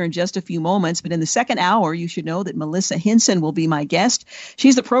coming up here in just a few moments, but in the second hour, you should know that Melissa Hinson will be my guest.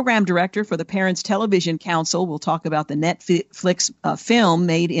 She's the program director for the Parents Television Council. We'll talk about the Netflix film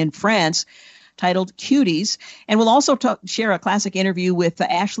made in France titled Cuties. And we'll also share a classic interview with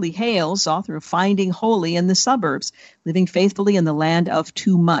Ashley Hales, author of Finding Holy in the Suburbs, Living Faithfully in the Land of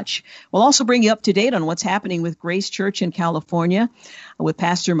Too Much. We'll also bring you up to date on what's happening with Grace Church in California with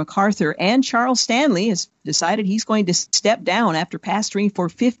Pastor MacArthur. And Charles Stanley has decided he's going to step down after pastoring for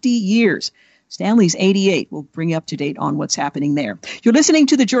 50 years. Stanley's 88. We'll bring you up to date on what's happening there. You're listening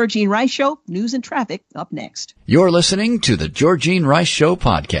to The Georgene Rice Show. News and traffic up next. You're listening to The Georgene Rice Show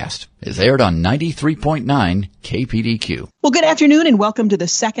podcast. It's aired on 93.9 KPDQ. Well, good afternoon and welcome to the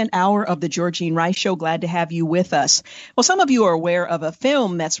second hour of The Georgene Rice Show. Glad to have you with us. Well, some of you are aware of a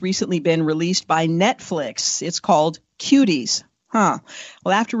film that's recently been released by Netflix. It's called Cuties. Well,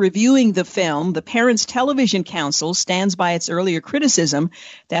 after reviewing the film, the Parents Television Council stands by its earlier criticism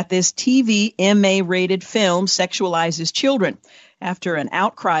that this TV MA-rated film sexualizes children. After an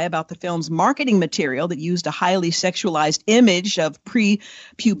outcry about the film's marketing material that used a highly sexualized image of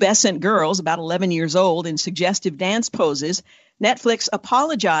prepubescent girls about 11 years old in suggestive dance poses, Netflix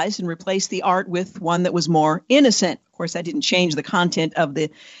apologized and replaced the art with one that was more innocent. Of course, that didn't change the content of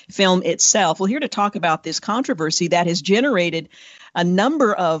the film itself. Well, here to talk about this controversy that has generated a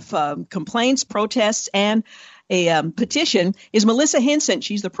number of complaints, protests, and a petition is Melissa Hinson.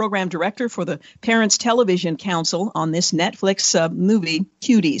 She's the program director for the Parents Television Council on this Netflix movie,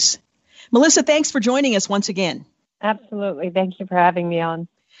 Cuties. Melissa, thanks for joining us once again. Absolutely. Thank you for having me on.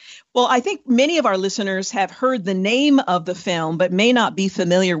 Well, I think many of our listeners have heard the name of the film, but may not be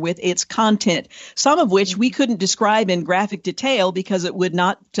familiar with its content, some of which we couldn't describe in graphic detail because it would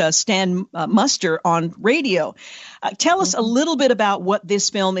not stand muster on radio. Tell us a little bit about what this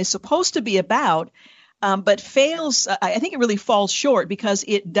film is supposed to be about, but fails. I think it really falls short because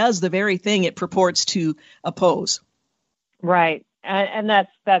it does the very thing it purports to oppose. Right. And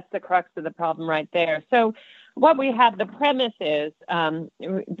that's the crux of the problem right there. So what we have, the premise is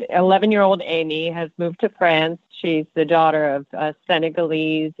 11-year-old Amy has moved to France. She's the daughter of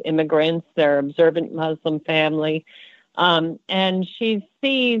Senegalese immigrants. They're an observant Muslim family. And she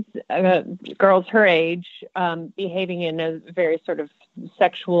sees girls her age behaving in a very sort of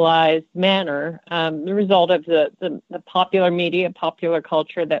sexualized manner, the result of the popular media, popular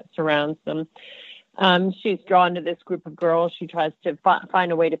culture that surrounds them. She's drawn to this group of girls. She tries to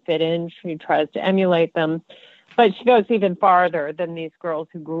find a way to fit in. She tries to emulate them. But she goes even farther than these girls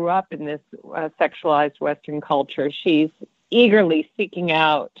who grew up in this sexualized Western culture. She's eagerly seeking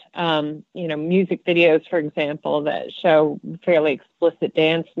out, music videos, for example, that show fairly explicit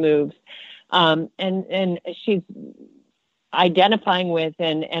dance moves. And she's identifying with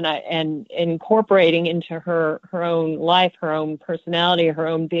and incorporating into her own life, her own personality, her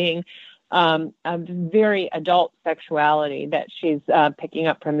own being, a very adult sexuality that she's picking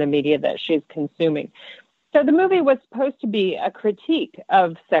up from the media that she's consuming. So the movie was supposed to be a critique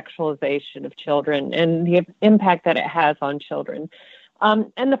of sexualization of children and the impact that it has on children.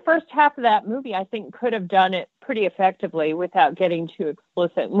 And the first half of that movie, I think, could have done it pretty effectively without getting too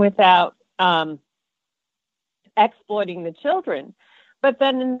explicit and without exploiting the children. But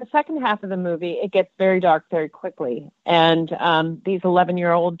then in the second half of the movie, it gets very dark very quickly. And these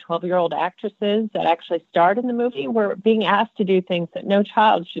 11-year-old, 12-year-old actresses that actually starred in the movie were being asked to do things that no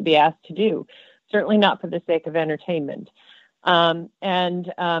child should be asked to do, certainly not for the sake of entertainment. I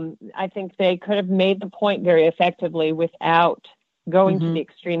think they could have made the point very effectively without going to the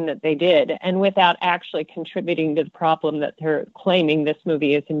extreme that they did and without actually contributing to the problem that they're claiming this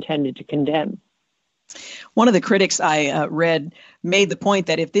movie is intended to condemn. One of the critics I read made the point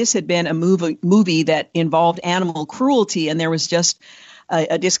that if this had been a movie that involved animal cruelty and there was just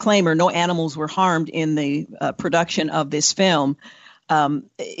a disclaimer, no animals were harmed in the production of this film,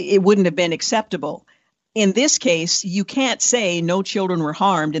 it wouldn't have been acceptable. In this case, you can't say no children were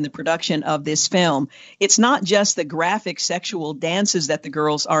harmed in the production of this film. It's not just the graphic sexual dances that the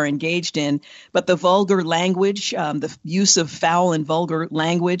girls are engaged in, but the vulgar language, the use of foul and vulgar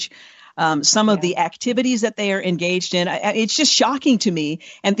language, some of the activities that they are engaged in. It's just shocking to me.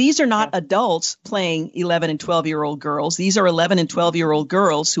 And these are not adults playing 11 and 12-year-old girls. These are 11 and 12-year-old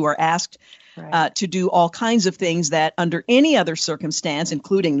girls who are asked to do all kinds of things that under any other circumstance,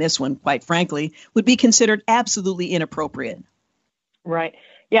 including this one, quite frankly, would be considered absolutely inappropriate. Right.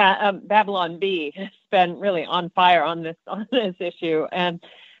 Yeah. Babylon Bee has been really on fire on this issue. And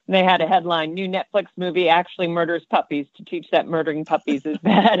they had a headline, new Netflix movie actually murders puppies to teach that murdering puppies is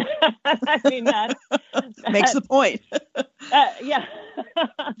bad. I mean, that makes the point. Yeah.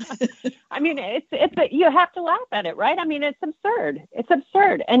 I mean, you have to laugh at it, right? I mean, it's absurd. It's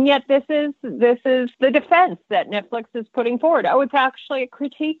absurd. And yet this is the defense that Netflix is putting forward. Oh, it's actually a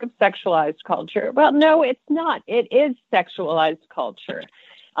critique of sexualized culture. Well, no, it's not. It is sexualized culture.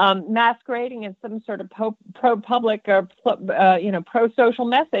 Masquerading as some sort of pro-public or pro-social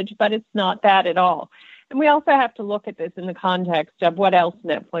message, but it's not that at all. And we also have to look at this in the context of what else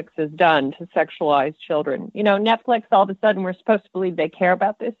Netflix has done to sexualize children. You know, Netflix, all of a sudden, we're supposed to believe they care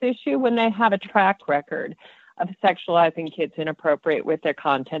about this issue when they have a track record of sexualizing kids inappropriate with their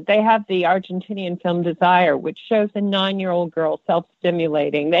content. They have the Argentinian film Desire, which shows a 9-year-old girl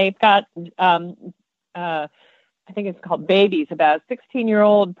self-stimulating. They've got I think it's called Babies, about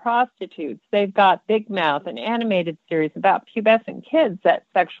 16-year-old prostitutes. They've got Big Mouth, an animated series about pubescent kids that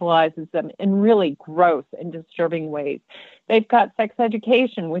sexualizes them in really gross and disturbing ways. They've got Sex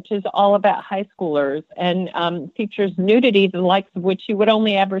Education, which is all about high schoolers and features nudity, the likes of which you would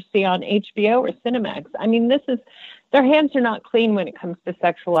only ever see on HBO or Cinemax. I mean, their hands are not clean when it comes to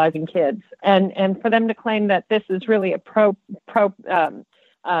sexualizing kids. And for them to claim that this is really a pro-social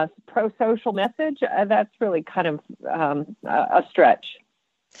message, that's really kind of a stretch.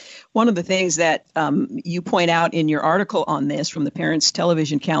 One of the things that you point out in your article on this from the Parents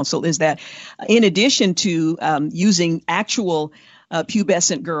Television Council is that in addition to using actual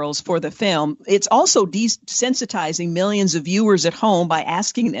pubescent girls for the film, it's also desensitizing millions of viewers at home by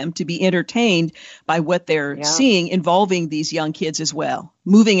asking them to be entertained by what they're seeing involving these young kids as well,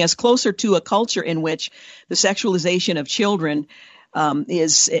 moving us closer to a culture in which the sexualization of children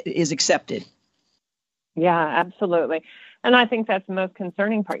is accepted. Yeah, absolutely. And I think that's the most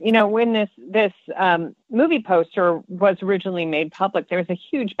concerning part. You know, when this movie poster was originally made public, there was a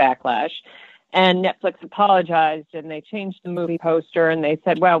huge backlash, and Netflix apologized, and they changed the movie poster, and they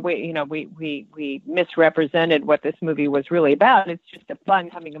said, well, we misrepresented what this movie was really about. It's just a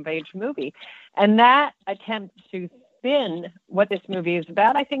fun coming-of-age movie. And that attempt to spin what this movie is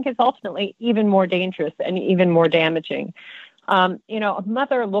about, I think, is ultimately even more dangerous and even more damaging. A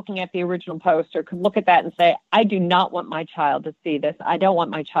mother looking at the original poster could look at that and say, I do not want my child to see this. I don't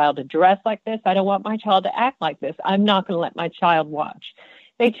want my child to dress like this. I don't want my child to act like this. I'm not going to let my child watch.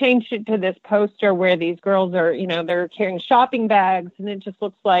 They changed it to this poster where these girls are, they're carrying shopping bags, and it just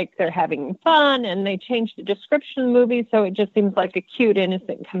looks like they're having fun. And they changed the description of the movie, so it just seems like a cute,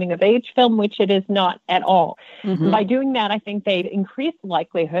 innocent coming-of-age film, which it is not at all. Mm-hmm. By doing that, I think they increase the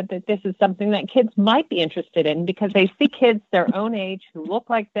likelihood that this is something that kids might be interested in, because they see kids their own age who look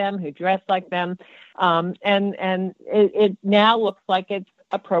like them, who dress like them, and it now looks like it's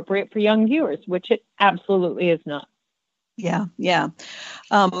appropriate for young viewers, which it absolutely is not. Yeah.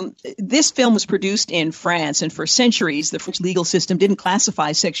 This film was produced in France, and for centuries, the French legal system didn't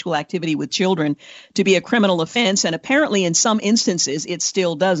classify sexual activity with children to be a criminal offense, and apparently in some instances, it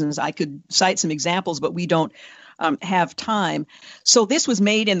still doesn't. I could cite some examples, but we don't have time. So this was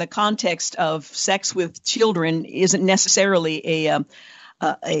made in the context of sex with children isn't necessarily an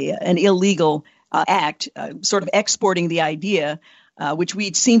illegal act, sort of exporting the idea, which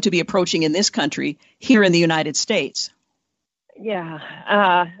we seem to be approaching in this country, here in the United States. Yeah.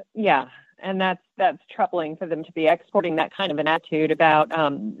 And that's troubling for them to be exporting that kind of an attitude about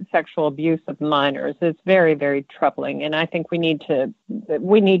sexual abuse of minors. It's very, very troubling. And I think we need to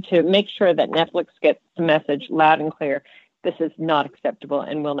make sure that Netflix gets the message loud and clear. This is not acceptable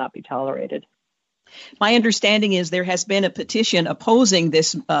and will not be tolerated. My understanding is there has been a petition opposing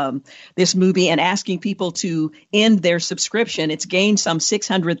this movie and asking people to end their subscription. It's gained some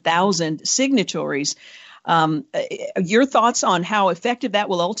 600,000 signatories. Your thoughts on how effective that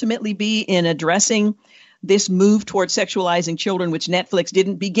will ultimately be in addressing this move towards sexualizing children, which Netflix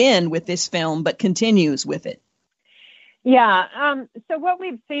didn't begin with this film, but continues with it? Yeah. So what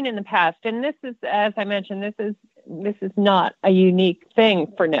we've seen in the past, and this is, as I mentioned, this is not a unique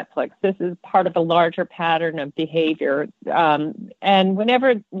thing for Netflix. This is part of a larger pattern of behavior. And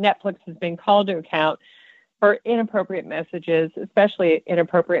whenever Netflix has been called to account for inappropriate messages, especially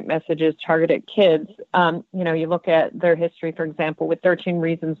inappropriate messages targeted at kids, you look at their history, for example, with 13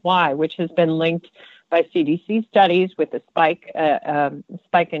 Reasons Why, which has been linked by CDC studies with a spike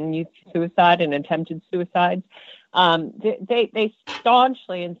in youth suicide and attempted suicides. They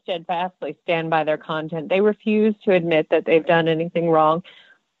staunchly and steadfastly stand by their content. They refuse to admit that they've done anything wrong.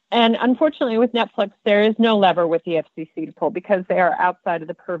 And unfortunately, with Netflix, there is no lever with the FCC to pull because they are outside of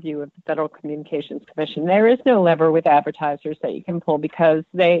the purview of the Federal Communications Commission. There is no lever with advertisers that you can pull because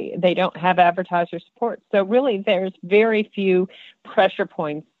they don't have advertiser support. So really, there's very few pressure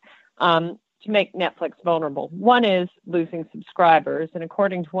points to make Netflix vulnerable. One is losing subscribers, and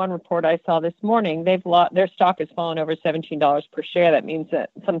according to one report I saw this morning, their stock has fallen over $17 per share. That means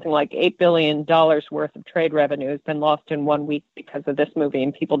that something like $8 billion worth of trade revenue has been lost in 1 week because of this movie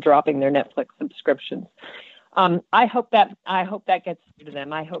and people dropping their Netflix subscriptions. I hope that gets to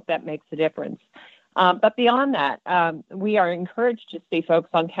them. I hope that makes a difference. But beyond that, we are encouraged to see folks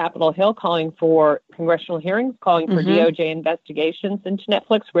on Capitol Hill calling for congressional hearings, calling for DOJ investigations into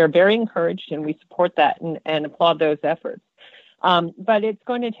Netflix. We're very encouraged, and we support that and applaud those efforts. But it's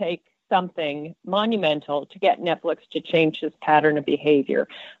going to take something monumental to get Netflix to change this pattern of behavior.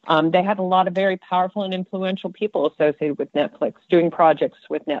 They have a lot of very powerful and influential people associated with Netflix, doing projects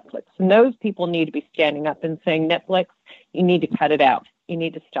with Netflix. And those people need to be standing up and saying, Netflix, you need to cut it out. You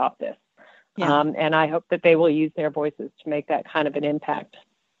need to stop this. Yeah. And I hope that they will use their voices to make that kind of an impact.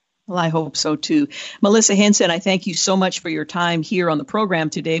 Well, I hope so, too. Melissa Hinson, I thank you so much for your time here on the program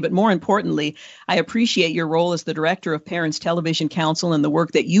today. But more importantly, I appreciate your role as the director of Parents Television Council and the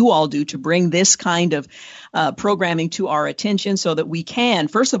work that you all do to bring this kind of programming to our attention so that we can,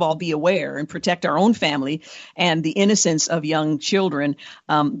 first of all, be aware and protect our own family and the innocence of young children,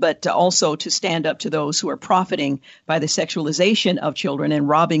 but also to stand up to those who are profiting by the sexualization of children and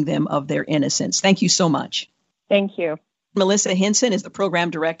robbing them of their innocence. Thank you so much. Thank you. Melissa Hinson is the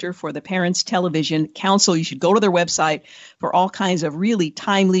program director for the Parents Television Council. You should go to their website for all kinds of really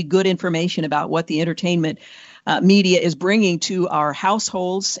timely, good information about what the entertainment media is bringing to our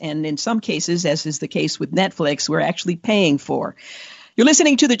households. And in some cases, as is the case with Netflix, we're actually paying for. You're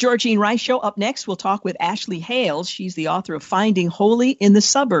listening to The Georgene Rice Show. Up next, we'll talk with Ashley Hales. She's the author of Finding Holy in the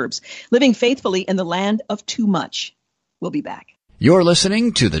Suburbs, Living Faithfully in the Land of Too Much. We'll be back. You're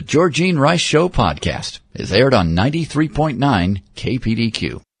listening to the Georgene Rice Show podcast. It's aired on 93.9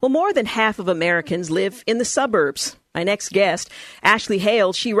 KPDQ. Well, more than half of Americans live in the suburbs. My next guest, Ashley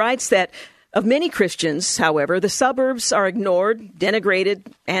Hales, she writes that of many Christians, however, the suburbs are ignored,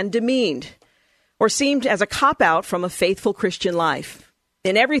 denigrated, and demeaned, or seemed as a cop-out from a faithful Christian life.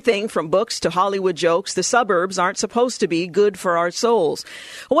 In everything from books to Hollywood jokes, the suburbs aren't supposed to be good for our souls.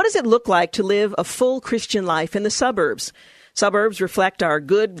 What does it look like to live a full Christian life in the suburbs? Suburbs reflect our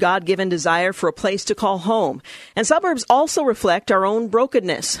good, God-given desire for a place to call home. And suburbs also reflect our own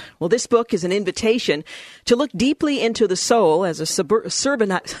brokenness. Well, this book is an invitation to look deeply into the soul as a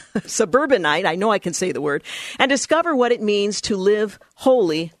suburbanite, I know I can say the word, and discover what it means to live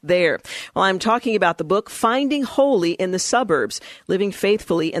holy there. Well, I'm talking about the book, Finding Holy in the Suburbs, Living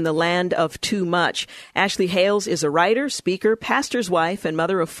Faithfully in the Land of Too Much. Ashley Hales is a writer, speaker, pastor's wife, and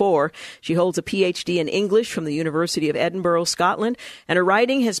mother of 4. She holds a PhD in English from the University of Edinburgh, Scotland, and her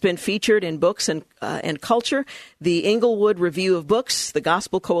writing has been featured in Books and Culture, the Inglewood Review of Books, the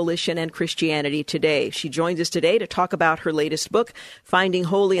Gospel Coalition, and Christianity Today. She joins us today to talk about her latest book, Finding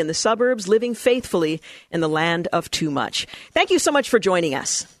Holy in the Suburbs, Living Faithfully in the Land of Too Much. Thank you so much for joining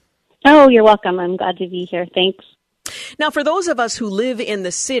us. Oh, you're welcome. I'm glad to be here. Thanks. Now, for those of us who live in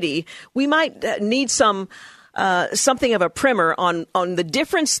the city, we might need something of a primer on the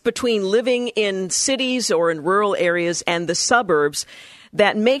difference between living in cities or in rural areas and the suburbs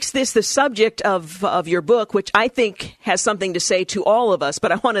that makes this the subject of your book, which I think has something to say to all of us,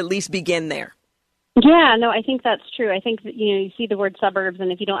 but I want to at least begin there. Yeah, no, I think that's true. I think that, you see the word suburbs,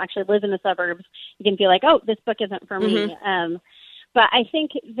 and if you don't actually live in the suburbs, you can feel like, oh, this book isn't for me. But I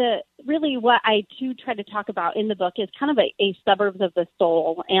think really what I do try to talk about in the book is kind of a suburbs of the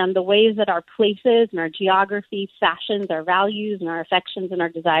soul and the ways that our places and our geography fashions our values and our affections and our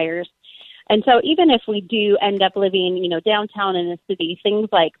desires. And so even if we do end up living, downtown in a city, things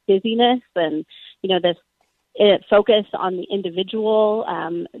like busyness and, this focus on the individual,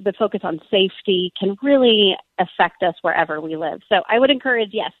 the focus on safety can really affect us wherever we live. So I would encourage,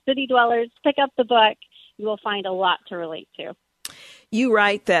 yes, city dwellers, pick up the book. You will find a lot to relate to. You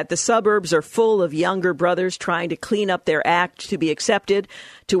write that the suburbs are full of younger brothers trying to clean up their act to be accepted,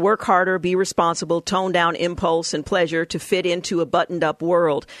 to work harder, be responsible, tone down impulse and pleasure to fit into a buttoned-up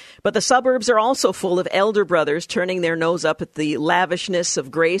world. But the suburbs are also full of elder brothers turning their nose up at the lavishness of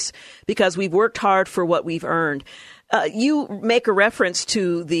grace because we've worked hard for what we've earned. You make a reference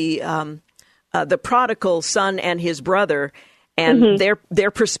to the prodigal son and his brother and their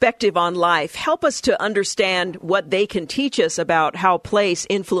perspective on life. Help us to understand what they can teach us about how place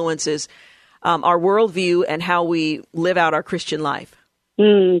influences our worldview and how we live out our Christian life.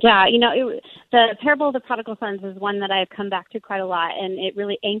 Yeah, the parable of the prodigal sons is one that I've come back to quite a lot, and it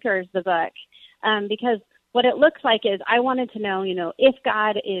really anchors the book because what it looks like is I wanted to know, if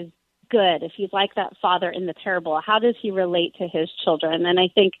God is good, if he's like that father in the parable, how does he relate to his children? And I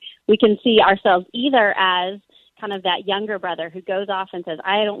think we can see ourselves either as kind of that younger brother who goes off and says,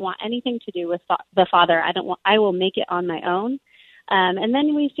 I don't want anything to do with the father. I will make it on my own. And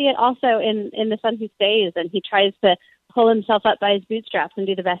then we see it also in the son who stays, and he tries to pull himself up by his bootstraps and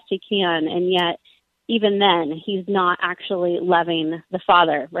do the best he can. And yet, even then, he's not actually loving the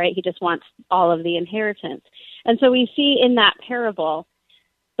father, right? He just wants all of the inheritance. And so we see in that parable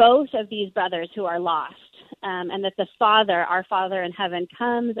both of these brothers who are lost, and that the Father, our Father in heaven,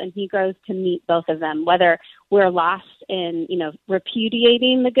 comes and he goes to meet both of them, whether we're lost in,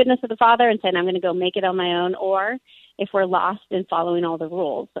 repudiating the goodness of the Father and saying, I'm going to go make it on my own, or if we're lost in following all the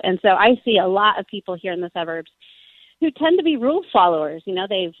rules. And so I see a lot of people here in the suburbs who tend to be rule followers.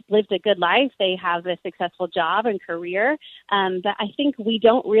 They've lived a good life. They have a successful job and career. But I think we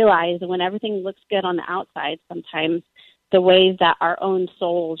don't realize that when everything looks good on the outside, sometimes the ways that our own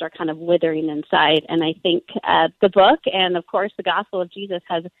souls are kind of withering inside. And I think the book and, of course, the gospel of Jesus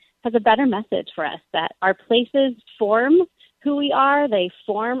has a better message for us, that our places form who we are, they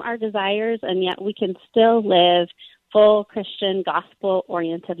form our desires, and yet we can still live full Christian,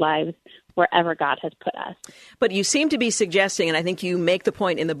 gospel-oriented lives wherever God has put us. But you seem to be suggesting, and I think you make the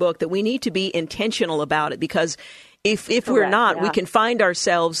point in the book, that we need to be intentional about it, because if we're not, we can find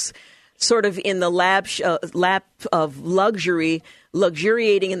ourselves sort of in the lap of luxury,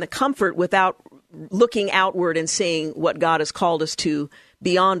 luxuriating in the comfort without looking outward and seeing what God has called us to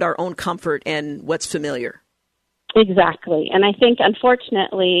beyond our own comfort and what's familiar. Exactly. And I think,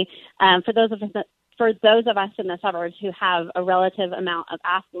 unfortunately, for those of us in the suburbs who have a relative amount of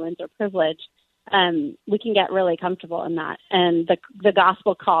affluence or privilege, we can get really comfortable in that. And the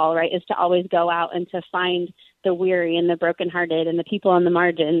gospel call, right, is to always go out and to find the weary and the brokenhearted and the people on the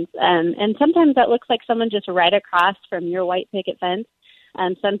margins. And sometimes that looks like someone just right across from your white picket fence.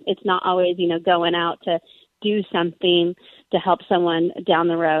 It's not always, going out to do something to help someone down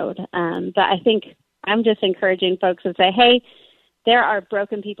the road. But I think I'm just encouraging folks to say, hey, there are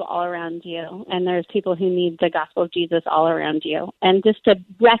broken people all around you, and there's people who need the gospel of Jesus all around you. And just to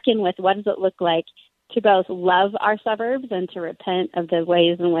reckon with what does it look like to both love our suburbs and to repent of the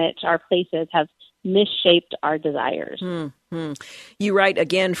ways in which our places have misshaped our desires. Mm-hmm. You write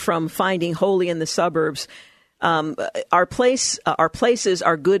again from Finding Holy in the Suburbs. Our places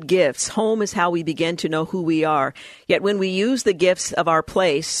are good gifts. Home is how we begin to know who we are. Yet when we use the gifts of our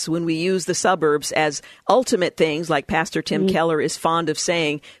place, when we use the suburbs as ultimate things, like Pastor Tim Keller is fond of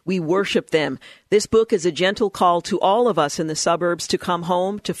saying, we worship them. This book is a gentle call to all of us in the suburbs to come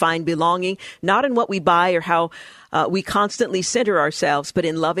home, to find belonging, not in what we buy or how we constantly center ourselves, but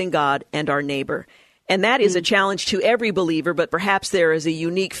in loving God and our neighbor. And that is a challenge to every believer, but perhaps there is a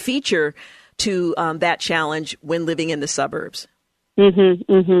unique feature to that challenge when living in the suburbs.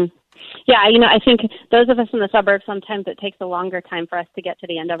 Mm-hmm, mm-hmm. Yeah, I think those of us in the suburbs, sometimes it takes a longer time for us to get to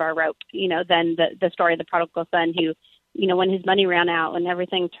the end of our rope, than the story of the prodigal son who, when his money ran out and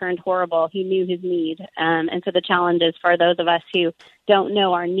everything turned horrible, he knew his need. And so the challenge is for those of us who don't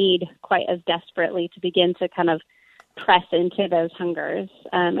know our need quite as desperately to begin to kind of press into those hungers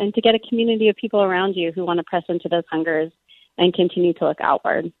and to get a community of people around you who want to press into those hungers and continue to look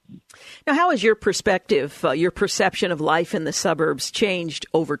outward. Now, how has your perspective, your perception of life in the suburbs changed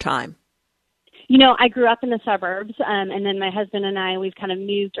over time? I grew up in the suburbs, and then my husband and I, we've kind of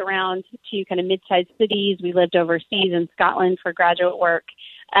moved around to kind of mid-sized cities. We lived overseas in Scotland for graduate work.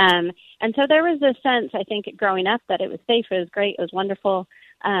 And so there was this sense, I think, growing up that it was safe, it was great, it was wonderful.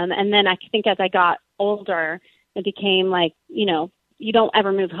 And then I think as I got older, it became like, you don't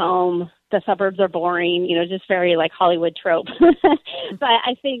ever move home. The suburbs are boring, just very like Hollywood trope. But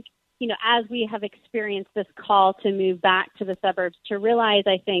I think, as we have experienced this call to move back to the suburbs, to realize,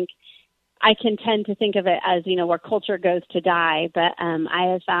 I think, I can tend to think of it as, where culture goes to die. But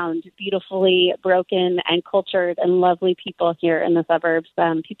I have found beautifully broken and cultured and lovely people here in the suburbs,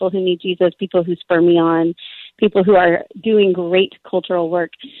 people who need Jesus, people who spur me on, people who are doing great cultural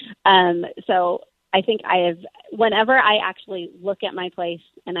work. So I think whenever I actually look at my place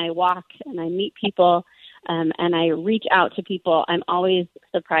and I walk and I meet people and I reach out to people, I'm always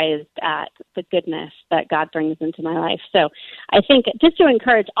surprised at the goodness that God brings into my life. So I think just to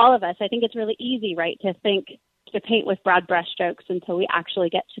encourage all of us, I think it's really easy, right, to paint with broad brushstrokes until we actually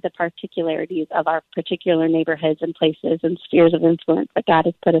get to the particularities of our particular neighborhoods and places and spheres of influence that God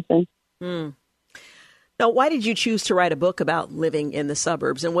has put us in. Now, why did you choose to write a book about living in the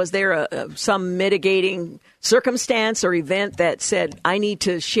suburbs? And was there some mitigating circumstance or event that said, I need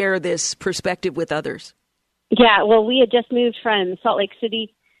to share this perspective with others? Yeah, well, we had just moved from Salt Lake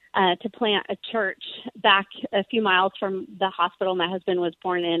City to plant a church back a few miles from the hospital my husband was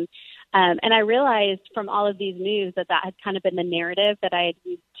born in. And I realized from all of these moves that had kind of been the narrative that I had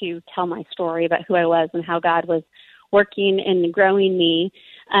used to tell my story about who I was and how God was working and growing me.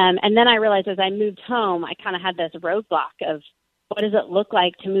 And then I realized as I moved home, I kind of had this roadblock of what does it look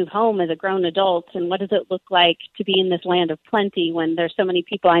like to move home as a grown adult? And what does it look like to be in this land of plenty when there's so many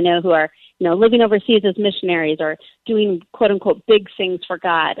people I know who are, living overseas as missionaries or doing quote unquote big things for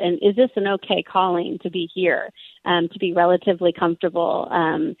God? And is this an okay calling to be here, to be relatively comfortable?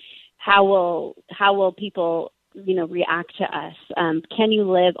 How will people, react to us? Can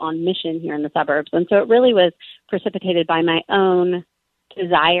you live on mission here in the suburbs? And so it really was precipitated by my own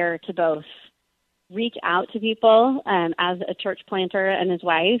desire to both reach out to people as a church planter and his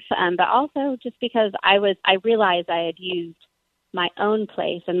wife, but also just because I realized I had used my own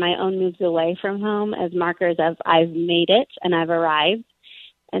place and my own moves away from home as markers of I've made it and I've arrived.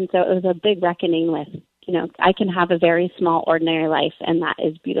 And so it was a big reckoning with, I can have a very small, ordinary life, and that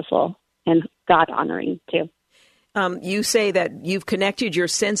is beautiful and God-honoring too. You say that you've connected your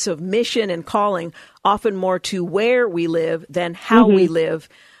sense of mission and calling often more to where we live than how we live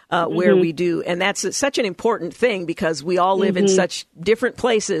where we do. And that's such an important thing because we all live in such different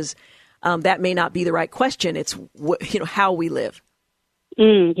places. That may not be the right question. It's, how we live.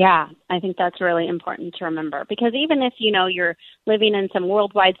 Yeah, I think that's really important to remember because even if, you're living in some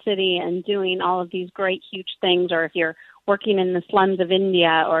worldwide city and doing all of these great, huge things, or if you're working in the slums of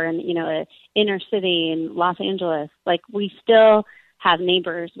India or in, an inner city in Los Angeles, like we still have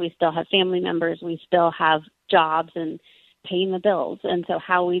neighbors, we still have family members, we still have jobs and paying the bills. And so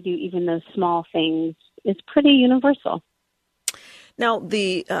how we do even those small things is pretty universal. Now,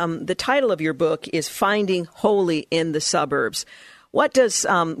 the title of your book is Finding Holy in the Suburbs. What does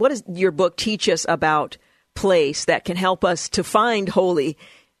your book teach us about place that can help us to find holy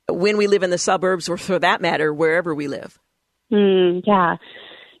when we live in the suburbs, or for that matter, wherever we live? Yeah.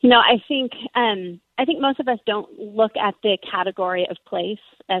 I think most of us don't look at the category of place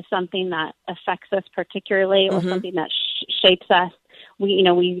as something that affects us particularly or something that shapes us.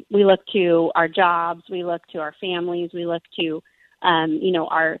 We look to our jobs, we look to our families, we look to,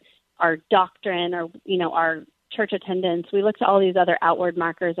 our doctrine or, our church attendance. We look to all these other outward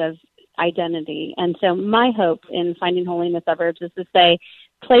markers of identity. And so my hope in Finding Holy in the Suburbs is to say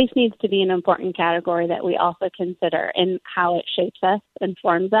place needs to be an important category that we also consider in how it shapes us and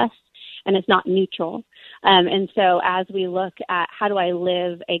forms us. And it's not neutral. And so as we look at how do I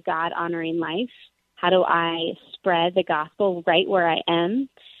live a God-honoring life, how do I spread the gospel right where I am,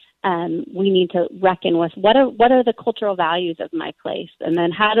 we need to reckon with what are the cultural values of my place, and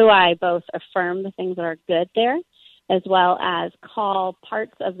then how do I both affirm the things that are good there, as well as call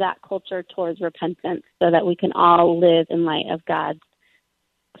parts of that culture towards repentance, so that we can all live in light of God's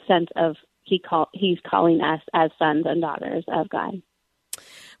sense of He's calling us as sons and daughters of God.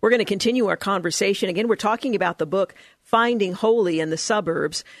 We're going to continue our conversation. Again, we're talking about the book, Finding Holy in the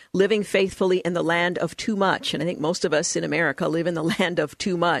Suburbs, Living Faithfully in the Land of Too Much. And I think most of us in America live in the land of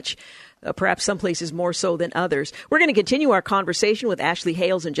too much, perhaps some places more so than others. We're going to continue our conversation with Ashley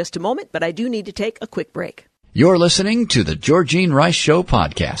Hales in just a moment, but I do need to take a quick break. You're listening to the Georgene Rice Show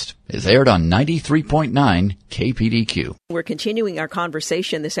podcast. It's aired on 93.9 KPDQ. We're continuing our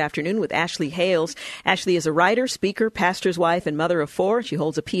conversation this afternoon with Ashley Hales. Ashley is a writer, speaker, pastor's wife, and mother of four. She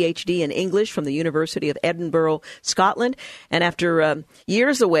holds a Ph.D. in English from the University of Edinburgh, Scotland. And after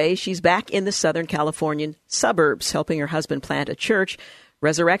years away, she's back in the Southern Californian suburbs, helping her husband plant a church,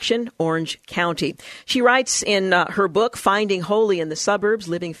 Resurrection, Orange County. She writes in her book, Finding Holy in the Suburbs,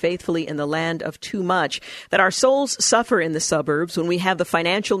 Living Faithfully in the Land of Too Much, that our souls suffer in the suburbs when we have the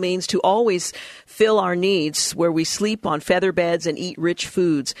financial means to always fill our needs, where we sleep on feather beds and eat rich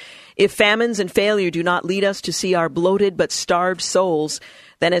foods. If famines and failure do not lead us to see our bloated but starved souls,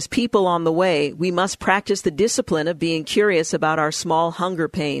 then as people on the way, we must practice the discipline of being curious about our small hunger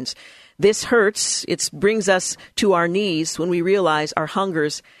pains. This hurts. It brings us to our knees when we realize our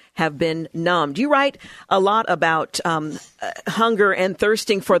hungers have been numbed. You write a lot about hunger and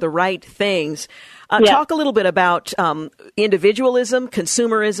thirsting for the right things. Talk a little bit about individualism,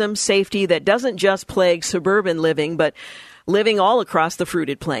 consumerism, safety that doesn't just plague suburban living, but living all across the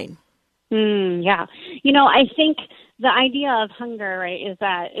fruited plain. Yeah. I think the idea of hunger, right, is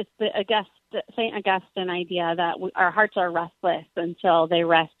that it's the St. Augustine idea that our hearts are restless until they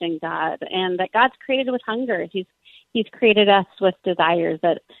rest in God, and that God's created with hunger. He's created us with desires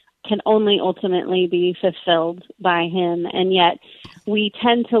that can only ultimately be fulfilled by him. And yet we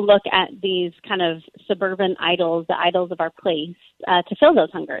tend to look at these kind of suburban idols, the idols of our place, to fill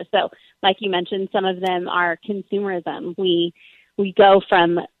those hungers. So like you mentioned, some of them are consumerism. We go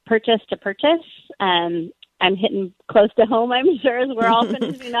from purchase to purchase. I'm hitting close to home, I'm sure, as we're all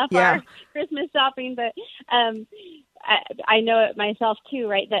finishing up our Christmas shopping. But I know it myself too,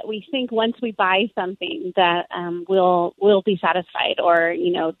 right? That we think once we buy something that we'll be satisfied, or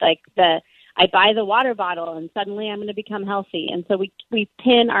I buy the water bottle and suddenly I'm going to become healthy, and so we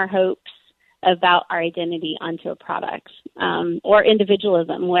pin our hopes about our identity onto a product, or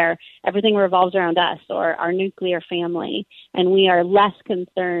individualism, where everything revolves around us or our nuclear family, and we are less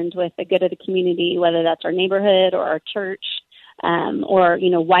concerned with the good of the community, whether that's our neighborhood or our church, or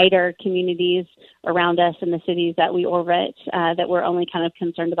wider communities around us in the cities that we orbit, that we're only kind of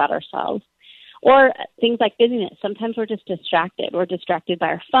concerned about ourselves. Or things like busyness. Sometimes we're just distracted. We're distracted by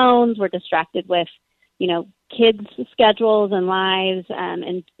our phones. We're distracted with kids' schedules and lives,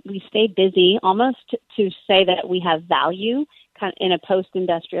 and we stay busy almost to say that we have value kind of in a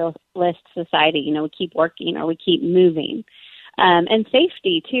post-industrialist society. We keep working or we keep moving. And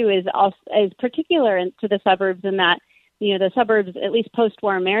safety, too, is particular to the suburbs in that, the suburbs, at least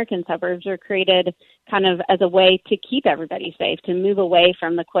post-war American suburbs, were created kind of as a way to keep everybody safe, to move away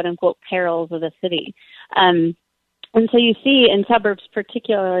from the quote-unquote perils of the city. And so you see in suburbs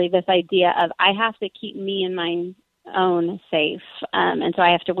particularly this idea of I have to keep me and my own safe. And so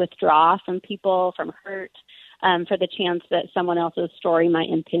I have to withdraw from people, from hurt, for the chance that someone else's story might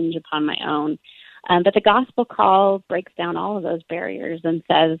impinge upon my own. But the gospel call breaks down all of those barriers and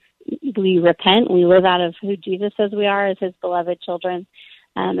says we repent, we live out of who Jesus says we are as his beloved children,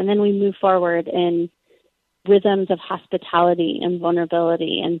 and then we move forward in rhythms of hospitality and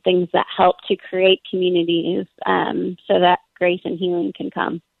vulnerability and things that help to create communities so that grace and healing can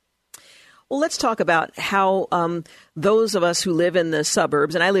come. Well, let's talk about how those of us who live in the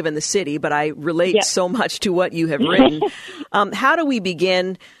suburbs, and I live in the city, but I relate so much to what you have written. How do we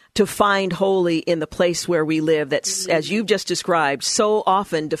begin to find holy in the place where we live that's, as you've just described, so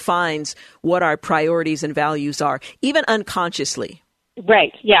often defines what our priorities and values are, even unconsciously?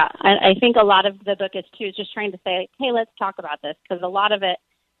 Right. Yeah. I think a lot of the book is just trying to say, hey, let's talk about this, because a lot of it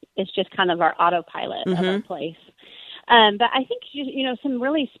is just kind of our autopilot of our place. But I think, some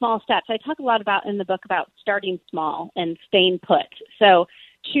really small steps. I talk a lot about in the book about starting small and staying put. So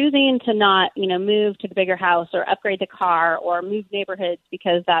choosing to not, move to the bigger house or upgrade the car or move neighborhoods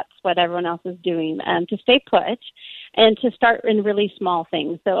because that's what everyone else is doing, to stay put and to start in really small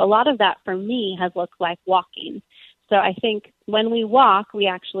things. So a lot of that for me has looked like walking. So I think when we walk, we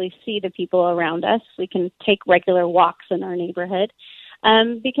actually see the people around us. We can take regular walks in our neighborhood,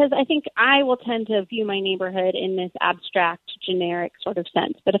 because I think I will tend to view my neighborhood in this abstract, generic sort of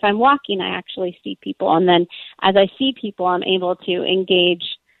sense. But if I'm walking, I actually see people. And then as I see people, I'm able to engage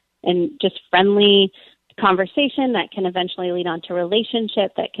in just friendly conversation that can eventually lead on to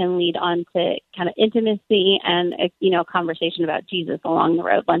relationship, that can lead on to kind of intimacy and, a conversation about Jesus along the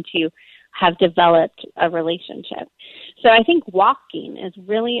road once you have developed a relationship. So I think walking is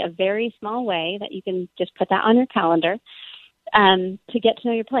really a very small way that you can just put that on your calendar to get to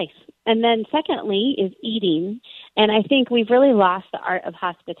know your place. And then secondly is eating. And I think we've really lost the art of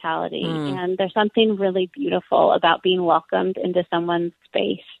hospitality. And there's something really beautiful about being welcomed into someone's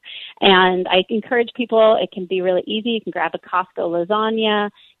space. And I encourage people, it can be really easy. You can grab a Costco lasagna.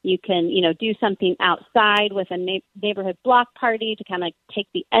 You can, do something outside with a neighborhood block party to kind of take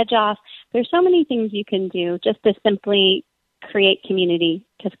the edge off. There's so many things you can do just to simply create community,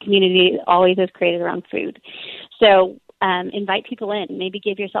 because community always is created around food. So invite people in, maybe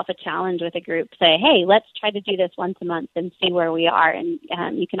give yourself a challenge with a group. Say, hey, let's try to do this once a month and see where we are. And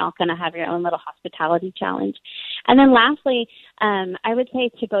you can all kind of have your own little hospitality challenge. And then lastly, I would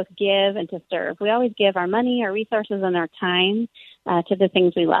say to both give and to serve. We always give our money, our resources, and our time to the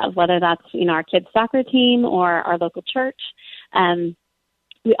things we love, whether that's, our kids' soccer team or our local church.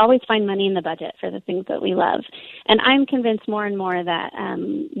 We always find money in the budget for the things that we love. And I'm convinced more and more that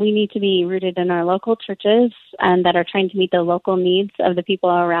we need to be rooted in our local churches that are trying to meet the local needs of the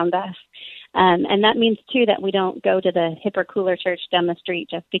people around us. And that means, too, that we don't go to the hipper, cooler church down the street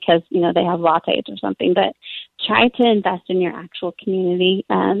just because, they have lattes or something. But try to invest in your actual community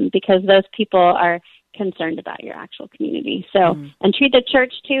because those people are concerned about your actual community. So, and treat the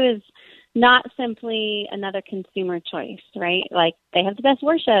church, too, is not simply another consumer choice, right? Like they have the best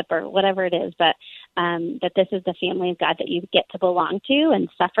worship or whatever it is, but that this is the family of God that you get to belong to and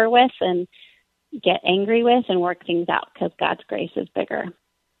suffer with and get angry with and work things out because God's grace is bigger.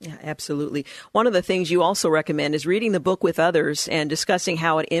 Yeah, absolutely. One of the things you also recommend is reading the book with others and discussing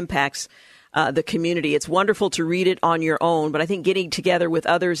how it impacts the community. It's wonderful to read it on your own, but I think getting together with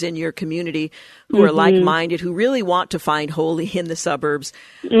others in your community who are like-minded, who really want to find holy in the suburbs,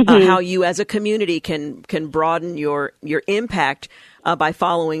 how you as a community can broaden your impact by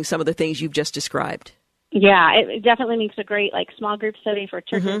following some of the things you've just described. Yeah, it definitely makes a great small group study for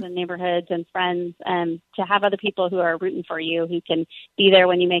churches and neighborhoods and friends, to have other people who are rooting for you, who can be there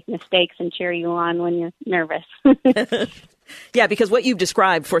when you make mistakes and cheer you on when you're nervous. Yeah, because what you've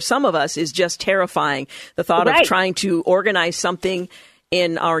described for some of us is just terrifying. The thought of trying to organize something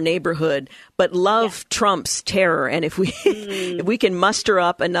in our neighborhood, but love trumps terror. And if we can muster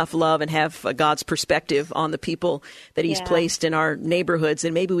up enough love and have God's perspective on the people that He's placed in our neighborhoods,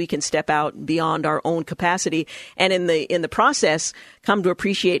 then maybe we can step out beyond our own capacity, and in the process, come to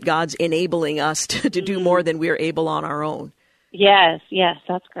appreciate God's enabling us to do more than we're able on our own. Yes,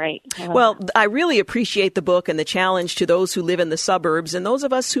 that's great. Well, I really appreciate the book and the challenge to those who live in the suburbs and those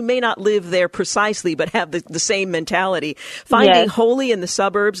of us who may not live there precisely but have the same mentality. Finding holy in the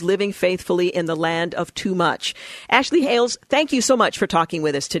suburbs, living faithfully in the land of too much. Ashley Hales, thank you so much for talking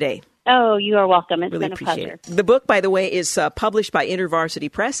with us today. Oh, you are welcome. It's really been a pleasure. The book, by the way, is published by InterVarsity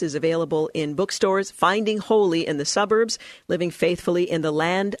Press, is available in bookstores. Finding Holy in the Suburbs, Living Faithfully in the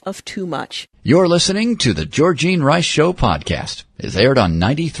Land of Too Much. You're listening to the Georgene Rice Show podcast. It's aired on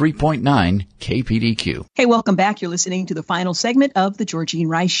 93.9 KPDQ. Hey, welcome back. You're listening to the final segment of the Georgene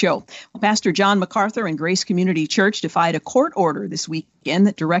Rice Show. Well, Pastor John MacArthur and Grace Community Church defied a court order this weekend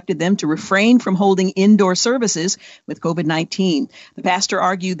that directed them to refrain from holding indoor services with COVID-19. The pastor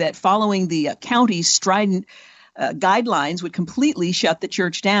argued that following the county's strident guidelines would completely shut the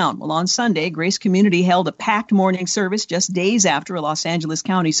church down. Well, on Sunday, Grace Community held a packed morning service just days after a Los Angeles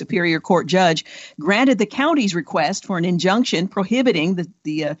County Superior Court judge granted the county's request for an injunction prohibiting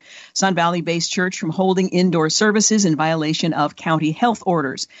the Sun Valley-based church from holding indoor services in violation of county health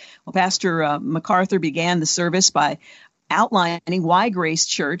orders. Well, Pastor MacArthur began the service by outlining why Grace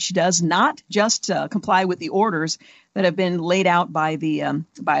Church does not just comply with the orders that have been laid out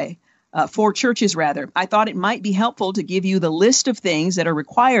by four churches, rather. I thought it might be helpful to give you the list of things that are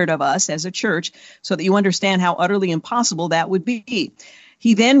required of us as a church so that you understand how utterly impossible that would be.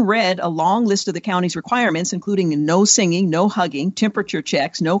 He then read a long list of the county's requirements, including no singing, no hugging, temperature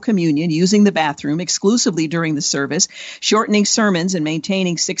checks, no communion, using the bathroom exclusively during the service, shortening sermons, and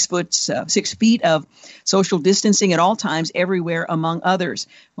maintaining 6 feet of social distancing at all times everywhere, among others.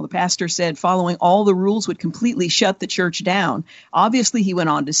 Well, the pastor said following all the rules would completely shut the church down. Obviously, he went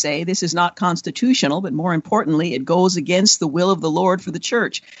on to say, this is not constitutional, but more importantly, it goes against the will of the Lord for the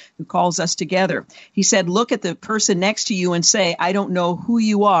church, who calls us together. He said, look at the person next to you and say, I don't know who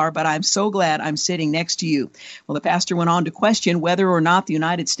you are, but I'm so glad I'm sitting next to you. Well, the pastor went on to question whether or not the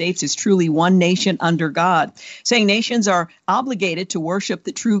United States is truly one nation under God, saying nations are obligated to worship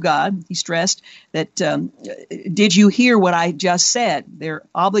the true God. He stressed that, did you hear what I just said? They're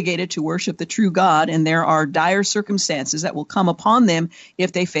obligated to worship the true God, and there are dire circumstances that will come upon them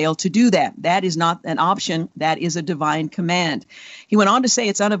if they fail to do that. That is not an option. That is a divine command. He went on to say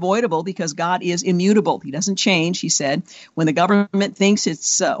it's unavoidable because God is immutable. He doesn't change, he said. When the government thinks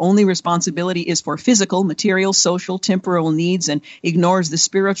its only responsibility is for physical, material, social, temporal needs and ignores the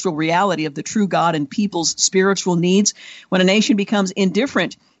spiritual reality of the true God and people's spiritual needs, when a nation becomes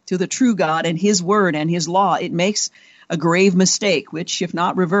indifferent to the true God and His word and His law, it makes a grave mistake, which, if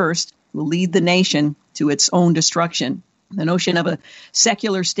not reversed, will lead the nation to its own destruction. The notion of a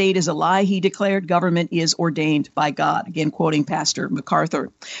secular state is a lie, he declared. Government is ordained by God. Again, quoting Pastor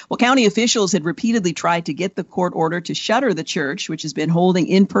MacArthur. Well, county officials had repeatedly tried to get the court order to shutter the church, which has been holding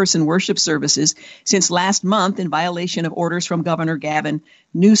in-person worship services since last month in violation of orders from Governor Gavin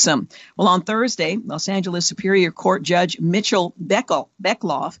Newsom. Well, on Thursday, Los Angeles Superior Court Judge Mitchell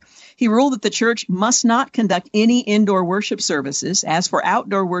Beckloff, he ruled that the church must not conduct any indoor worship services. As for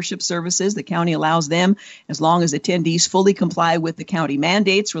outdoor worship services, the county allows them as long as attendees fully comply with the county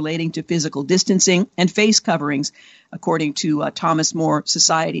mandates relating to physical distancing and face coverings, according to Thomas More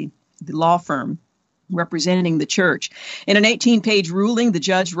Society, the law firm representing the church. In an 18-page ruling, the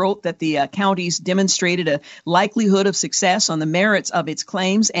judge wrote that the counties demonstrated a likelihood of success on the merits of its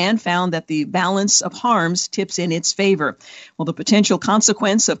claims and found that the balance of harms tips in its favor. Well, the potential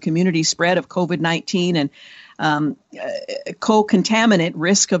consequence of community spread of COVID-19 and co-contaminant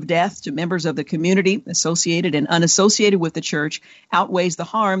risk of death to members of the community associated and unassociated with the church outweighs the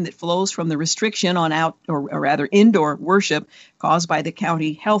harm that flows from the restriction on indoor worship caused by the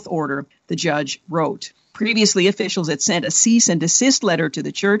county health order, the judge wrote. Previously, officials had sent a cease and desist letter to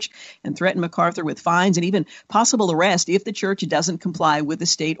the church and threatened MacArthur with fines and even possible arrest if the church doesn't comply with the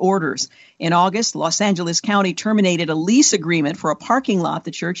state orders. In August, Los Angeles County terminated a lease agreement for a parking lot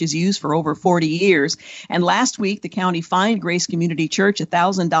the church has used for over 40 years. And last week, the county fined Grace Community Church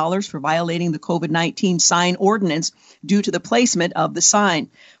 $1,000 for violating the COVID-19 sign ordinance due to the placement of the sign.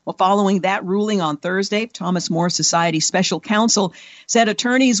 Well, following that ruling on Thursday, Thomas More Society Special Counsel said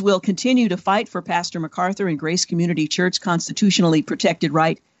attorneys will continue to fight for Pastor MacArthur and Grace Community Church's constitutionally protected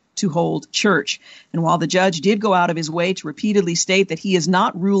right to hold church. And while the judge did go out of his way to repeatedly state that he is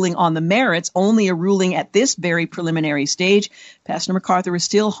not ruling on the merits, only a ruling at this very preliminary stage, Pastor MacArthur is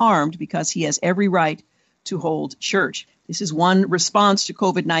still harmed because he has every right to hold church. This is one response to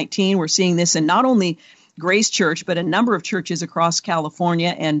COVID-19. We're seeing this in not only Grace Church, but a number of churches across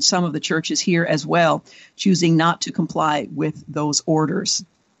California and some of the churches here as well, choosing not to comply with those orders.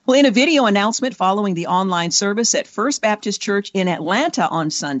 Well, in a video announcement following the online service at First Baptist Church in Atlanta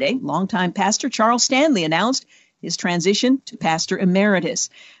on Sunday, longtime pastor Charles Stanley announced his transition to pastor emeritus.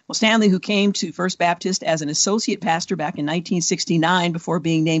 Well, Stanley, who came to First Baptist as an associate pastor back in 1969 before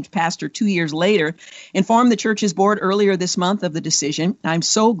being named pastor 2 years later, informed the church's board earlier this month of the decision. I'm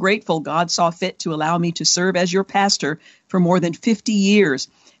so grateful God saw fit to allow me to serve as your pastor for more than 50 years.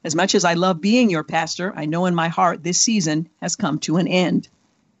 As much as I love being your pastor, I know in my heart this season has come to an end.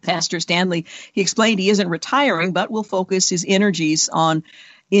 Pastor Stanley, he explained he isn't retiring, but will focus his energies on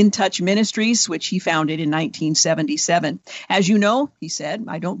In Touch Ministries, which he founded in 1977. As you know, he said,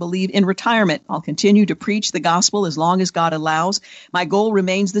 I don't believe in retirement. I'll continue to preach the gospel as long as God allows. My goal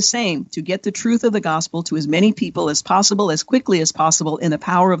remains the same, to get the truth of the gospel to as many people as possible, as quickly as possible, in the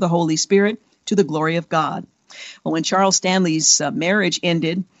power of the Holy Spirit, to the glory of God. Well, when Charles Stanley's marriage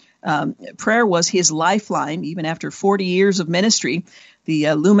ended, prayer was his lifeline. Even after 40 years of ministry,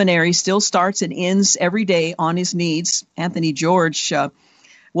 the luminary still starts and ends every day on his knees. Anthony George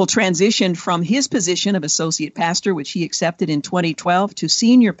will transition from his position of associate pastor, which he accepted in 2012, to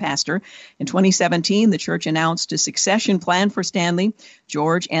senior pastor. In 2017, the church announced a succession plan for Stanley,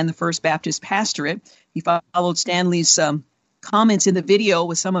 George, and the First Baptist pastorate. He followed Stanley's comments in the video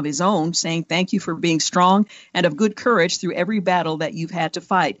with some of his own, saying, thank you for being strong and of good courage through every battle that you've had to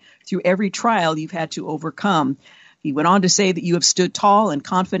fight, through every trial you've had to overcome. He went on to say that you have stood tall and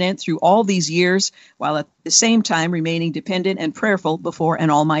confident through all these years, while at the same time remaining dependent and prayerful before an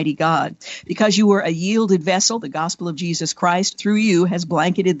almighty God. Because you were a yielded vessel, the gospel of Jesus Christ through you has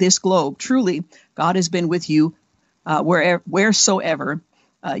blanketed this globe. Truly, God has been with you wheresoever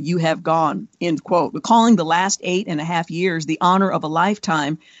you have gone, end quote. Recalling the last 8.5 years, the honor of a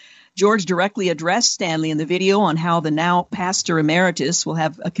lifetime, George directly addressed Stanley in the video on how the now pastor emeritus will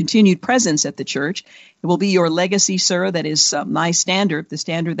have a continued presence at the church. It will be your legacy, sir, that is my standard, the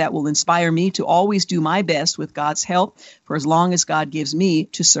standard that will inspire me to always do my best with God's help for as long as God gives me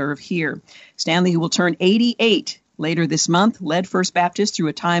to serve here. Stanley, who will turn 88 later this month, led First Baptist through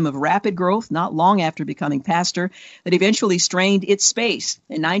a time of rapid growth not long after becoming pastor that eventually strained its space.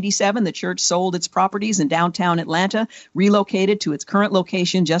 In 97, the church sold its properties in downtown Atlanta, relocated to its current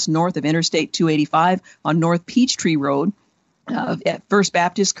location just north of Interstate 285 on North Peachtree Road. First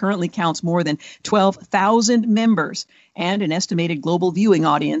Baptist currently counts more than 12,000 members and an estimated global viewing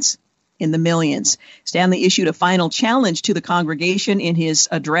audience in the millions. Stanley issued a final challenge to the congregation in his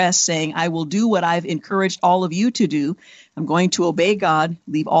address, saying, I will do what I've encouraged all of you to do. I'm going to obey God,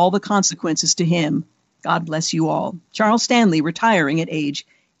 leave all the consequences to him. God bless you all. Charles Stanley, retiring at age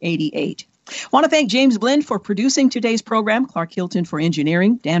 88. I want to thank James Blend for producing today's program, Clark Hilton for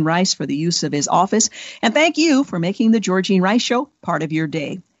engineering, Dan Rice for the use of his office, and thank you for making the Georgene Rice Show part of your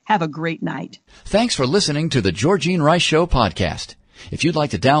day. Have a great night. Thanks for listening to the Georgene Rice Show podcast. If you'd like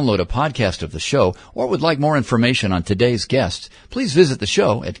to download a podcast of the show or would like more information on today's guests, please visit the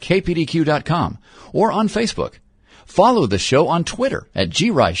show at kpdq.com or on Facebook. Follow the show on Twitter at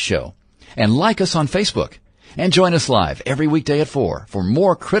GRiceShow and like us on Facebook. And join us live every weekday at 4 for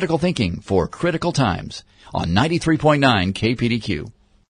more critical thinking for critical times on 93.9 KPDQ.